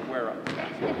middle, square up.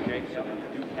 Okay, so when you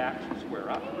do catch, square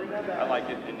up. I like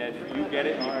it, and then if you get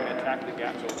it, you can attack the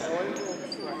gap.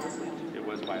 It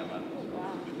was by 11.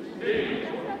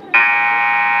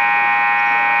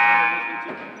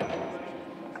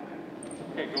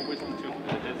 Okay, go wisdom 2.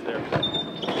 It's there.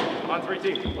 On 3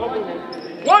 teams.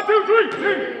 1, 2, 3,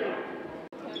 team.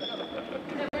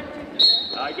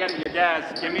 I get it, your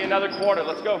gas. Give me another quarter.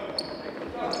 Let's go.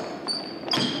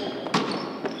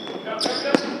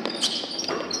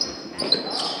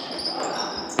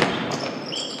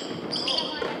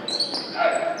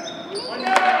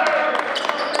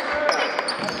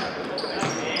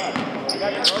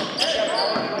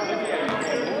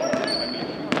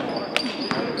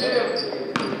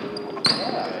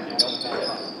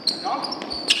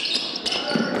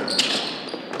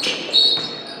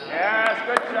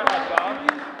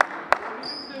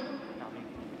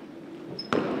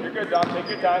 Take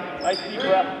your time. Nice deep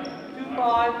breath.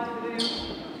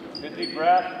 2-5. Good deep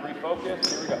breath. Refocus.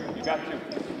 Here we go. You got 2.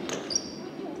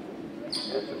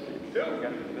 You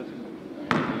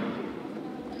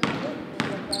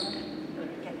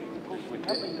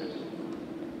got this.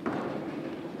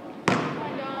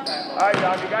 All right,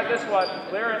 Dom. You got this one.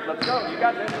 Clear it. Let's go. You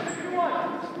got this.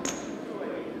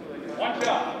 1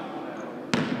 shot.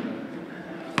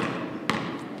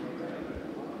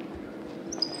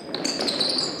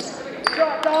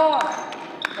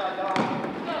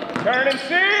 Turn and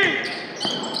see!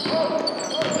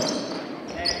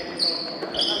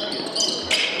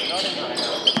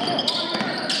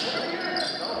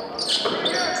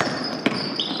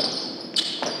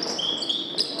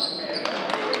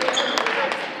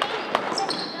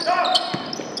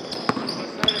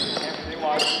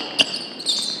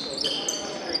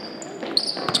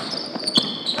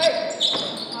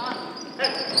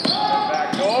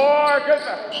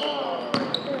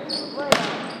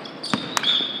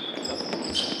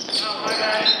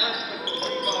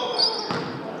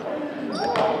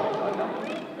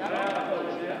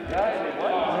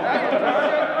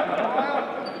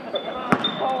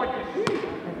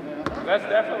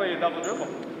 double dribble.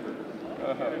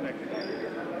 Here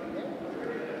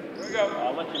we go.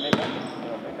 I'll let you make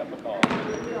up a call.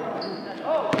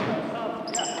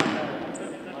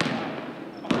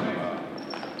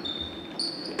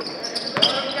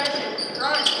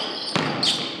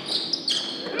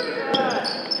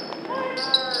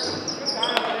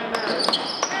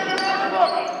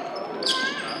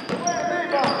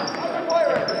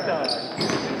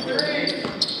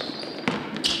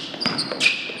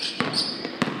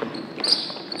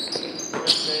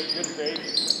 Good fake.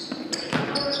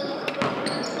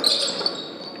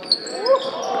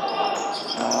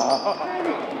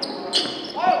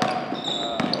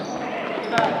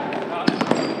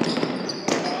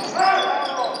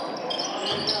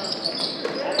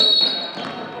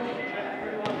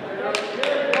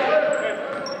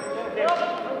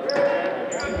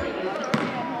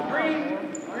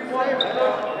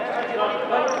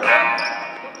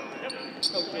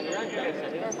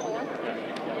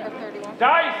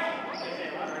 Dice!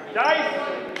 Dice!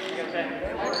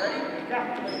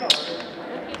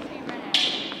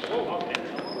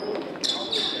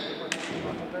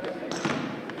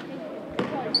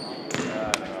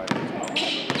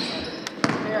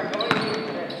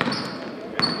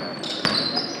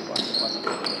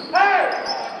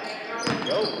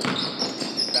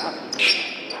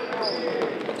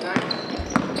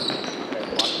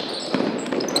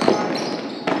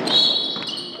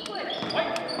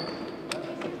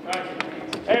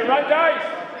 Hey, run dice!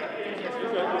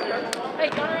 Hey,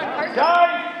 don't run partner.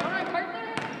 Dice! Don't run partner.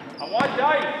 I want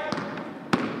dice!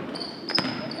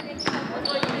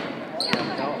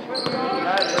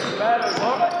 That's better,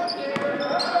 look.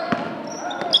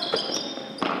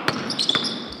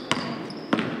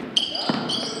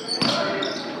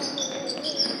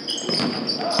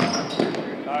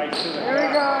 Nice. Here we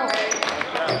go.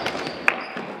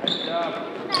 Good job.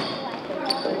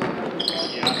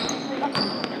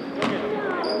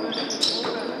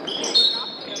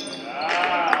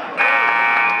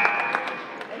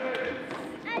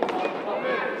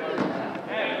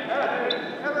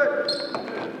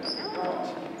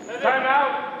 Time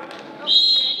out.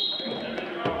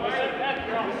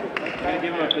 I'm going to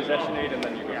give him a possession aid and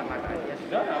then you go. Yeah, my bad.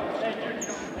 No, no.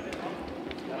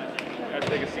 You guys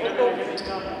take a seat.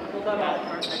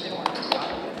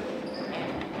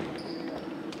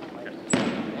 Okay.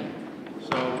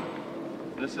 So,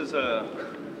 this is a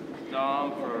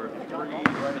dom for 3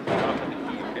 right at the top of the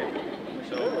key. Okay.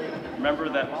 So, remember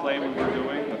that play we were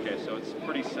doing? Okay, so it's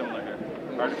pretty similar here.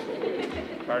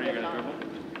 Carter, you're going to dribble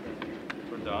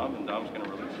for Dom, and Dom's going to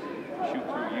release. Shoot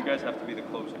through. You guys have to be the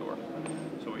closed door.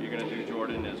 So what you're going to do,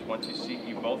 Jordan, is once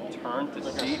you both turn to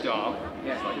see Dom,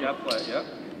 just like that play, yep.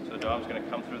 So Dom's going to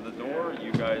come through the door.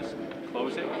 You guys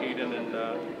close it, Caden and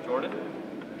Jordan.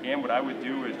 And what I would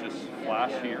do is just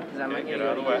flash here. Okay, get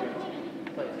out of the way.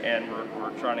 And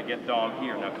we're trying to get Dom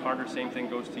here. Now Carter, same thing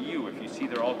goes to you. If you see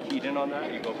they're all keyed in on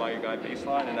that, you go by your guy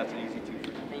baseline, and that's an easy 2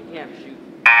 for you. You can't shoot.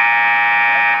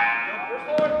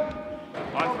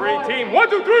 On 3, team. 1,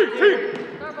 2, 3, team.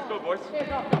 Let's go, boys.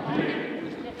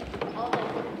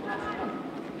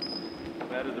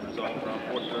 That is the result. Around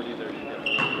 4:30 there. You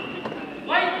get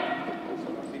light.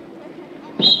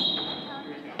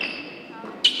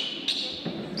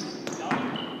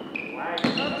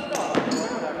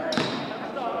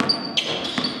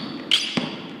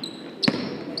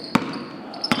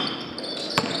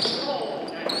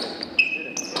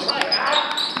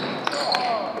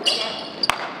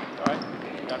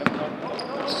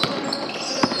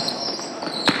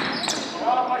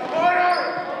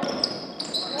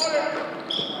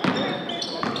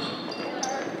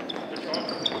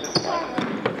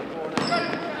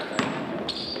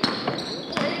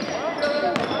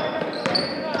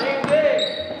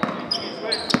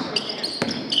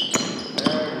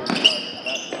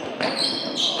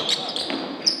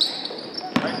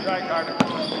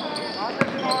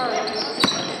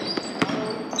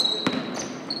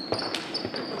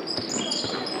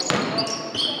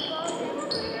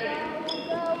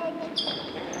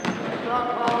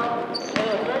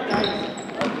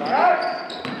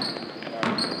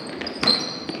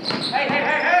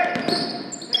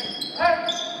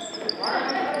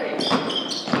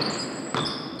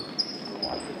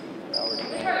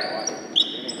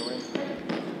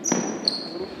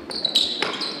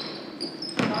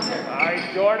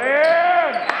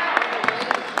 Jordan!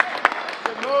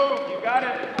 Good move, you got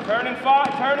it. Turn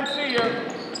and see her.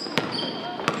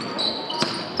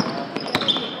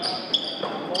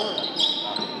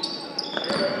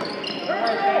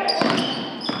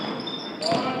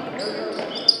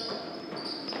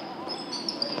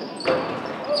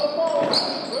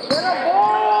 Get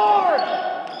aboard!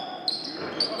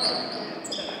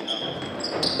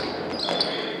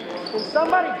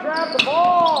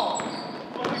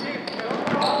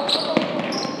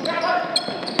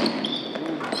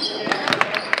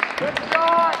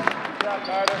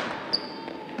 Carter.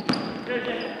 Great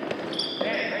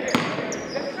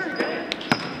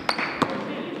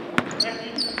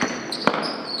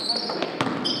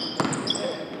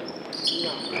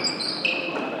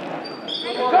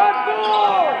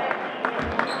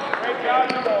job,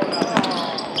 the ball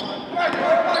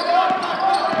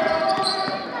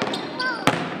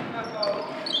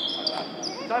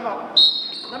Time out.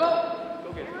 Time out. Go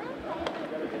get it.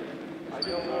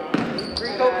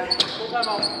 Green coach. Full time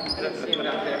out. I didn't see him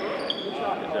out there.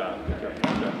 Good job. Good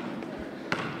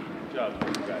job,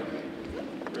 you guys.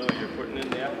 Really, you're putting in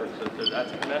the effort, so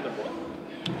that's commendable.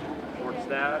 For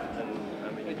staff, and I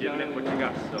mean, you're giving it what you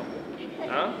got, so.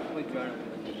 Huh?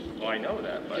 Well, I know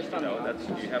that, but you know, that's,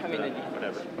 you have to,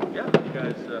 whatever. Yeah, you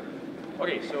guys,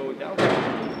 okay, so now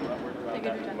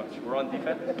we're on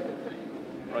defense.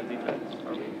 We're on defense,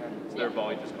 are we? It's their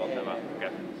ball, you just called them out,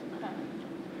 okay.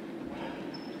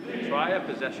 Try a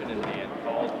possession in man,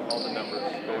 call the numbers,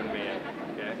 go in man,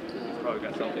 okay? You've probably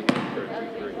got something for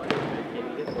 2-3.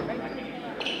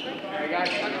 Alright, guys.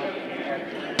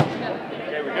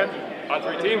 Okay, we good? On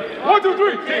 3 team? 1, 2,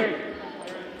 3, team!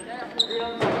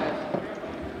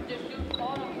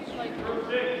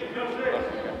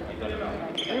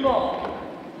 Green ball.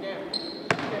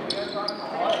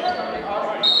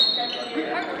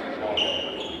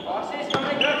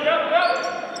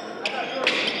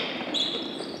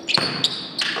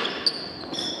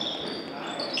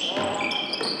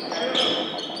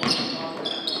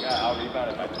 Yeah, I'll rebound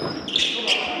it by 30.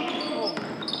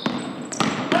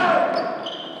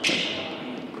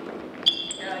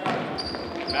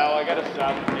 Now I gotta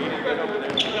stop. You need to get over there.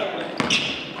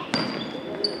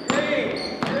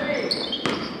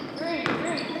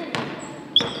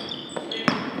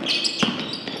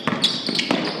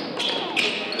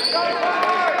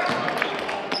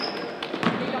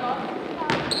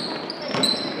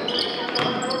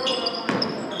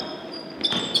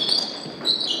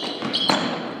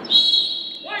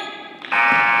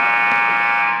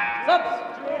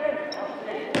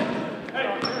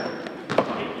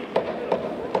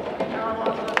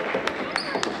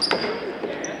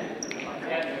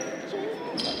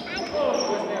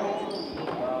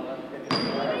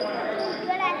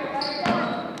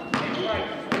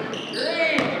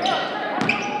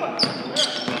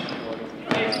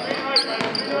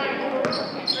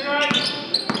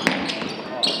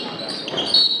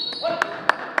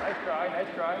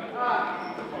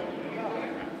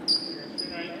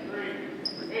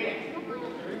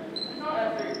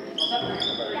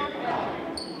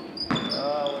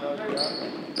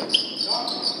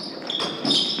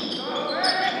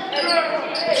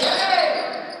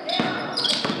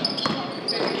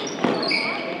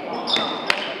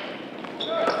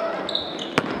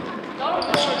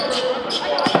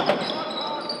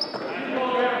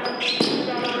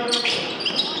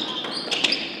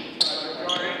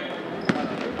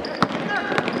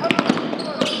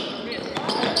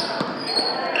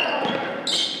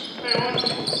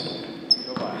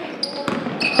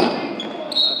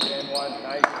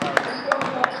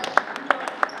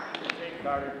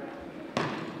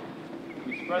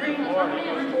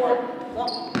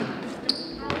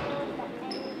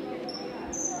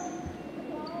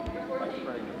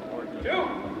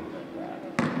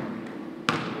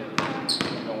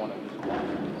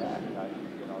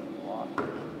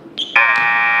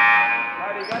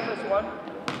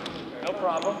 No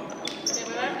problem. Okay,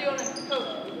 but I'm doing it, coach.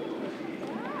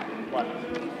 What?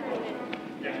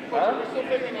 Huh? We're still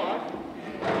 55.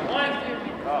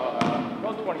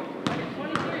 Well, 20.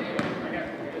 23.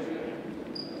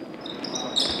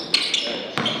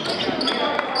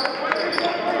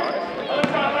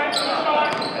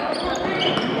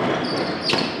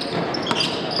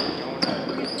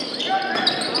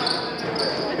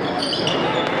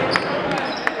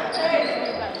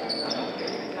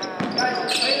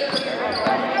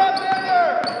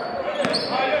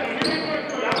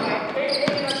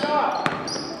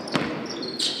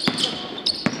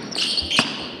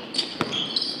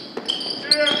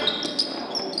 Yeah.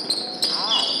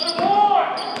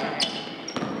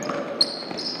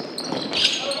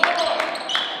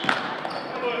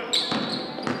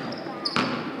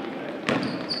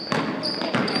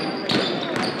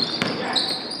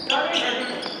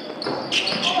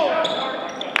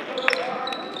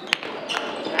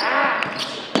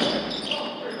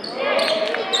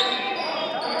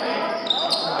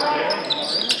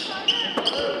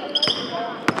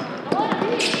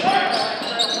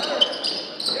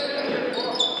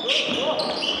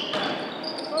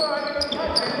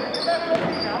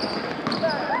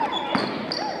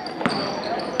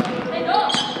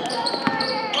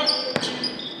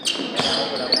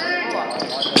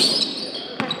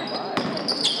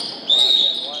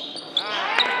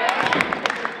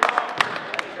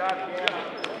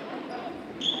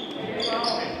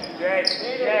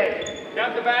 Okay.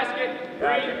 Got the basket. 3,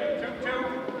 2,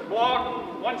 2.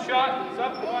 Block. One shot. It's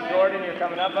up. Jordan, you're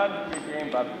coming up, bud. Good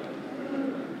game, bud.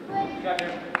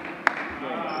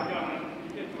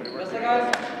 That's like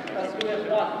guys. That's good.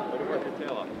 One. Way to work your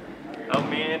tail off. Help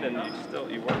me in, and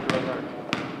you work real hard.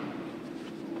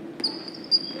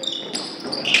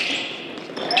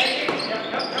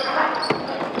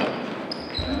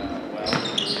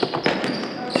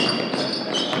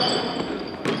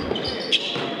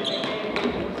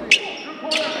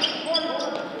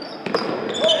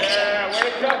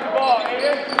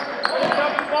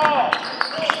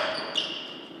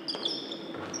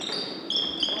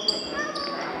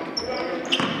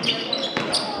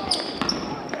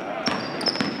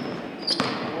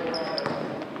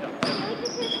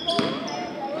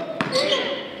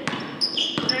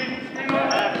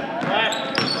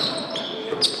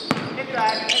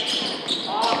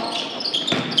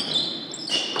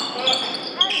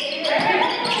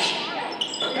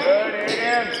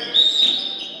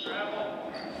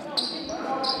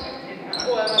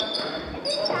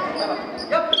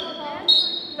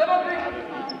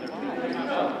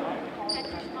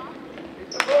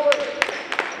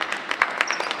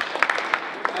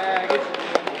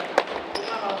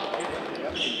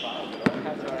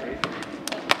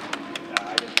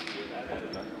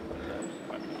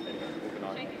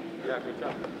 Yeah, good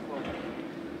job.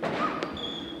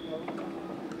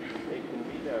 They can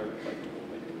be there, like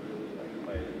really like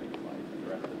play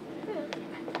aggressive.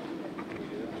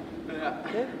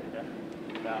 Yeah.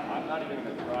 Now, I'm not even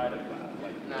gonna try to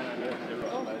like zero.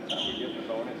 By the time we get the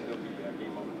bonus, it'll be that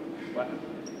game over. What?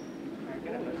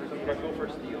 Go for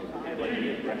steals. Like be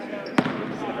aggressive.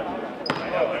 I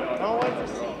don't like to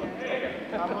see.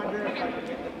 I'm wondering if I could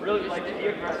really like be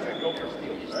aggressive and go for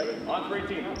steals, right? On 3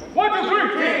 team. 1, 2,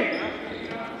 3, team!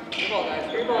 Free ball,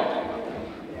 guys. Free ball.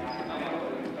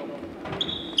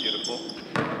 Beautiful.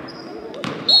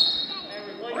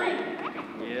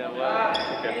 Yeah, well,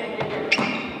 okay.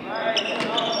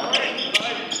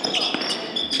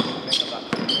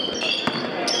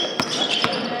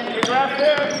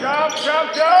 Aggressive, jump!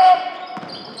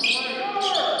 Too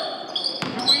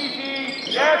easy.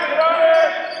 Yes, get on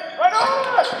it! Right on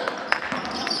it!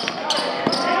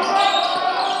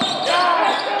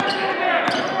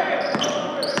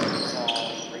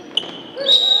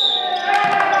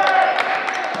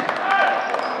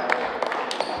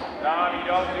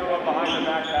 Don't do a behind the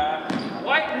back pass.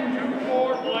 White, 2,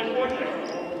 4, 1, 1.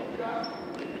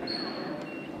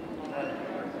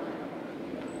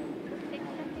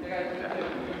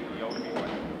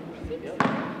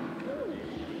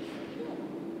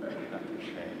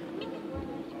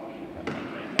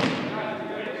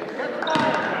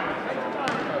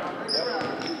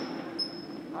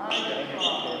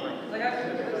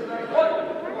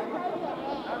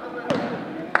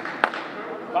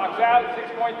 Box out,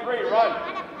 6.3, run.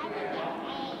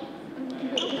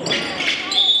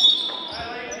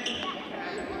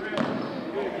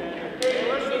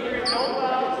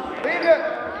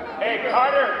 Hey,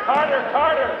 Carter!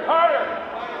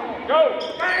 Go!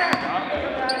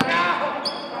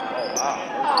 Oh,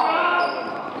 wow.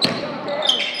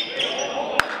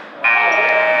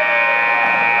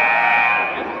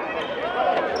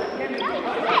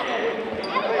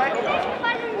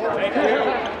 Thank you.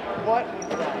 What?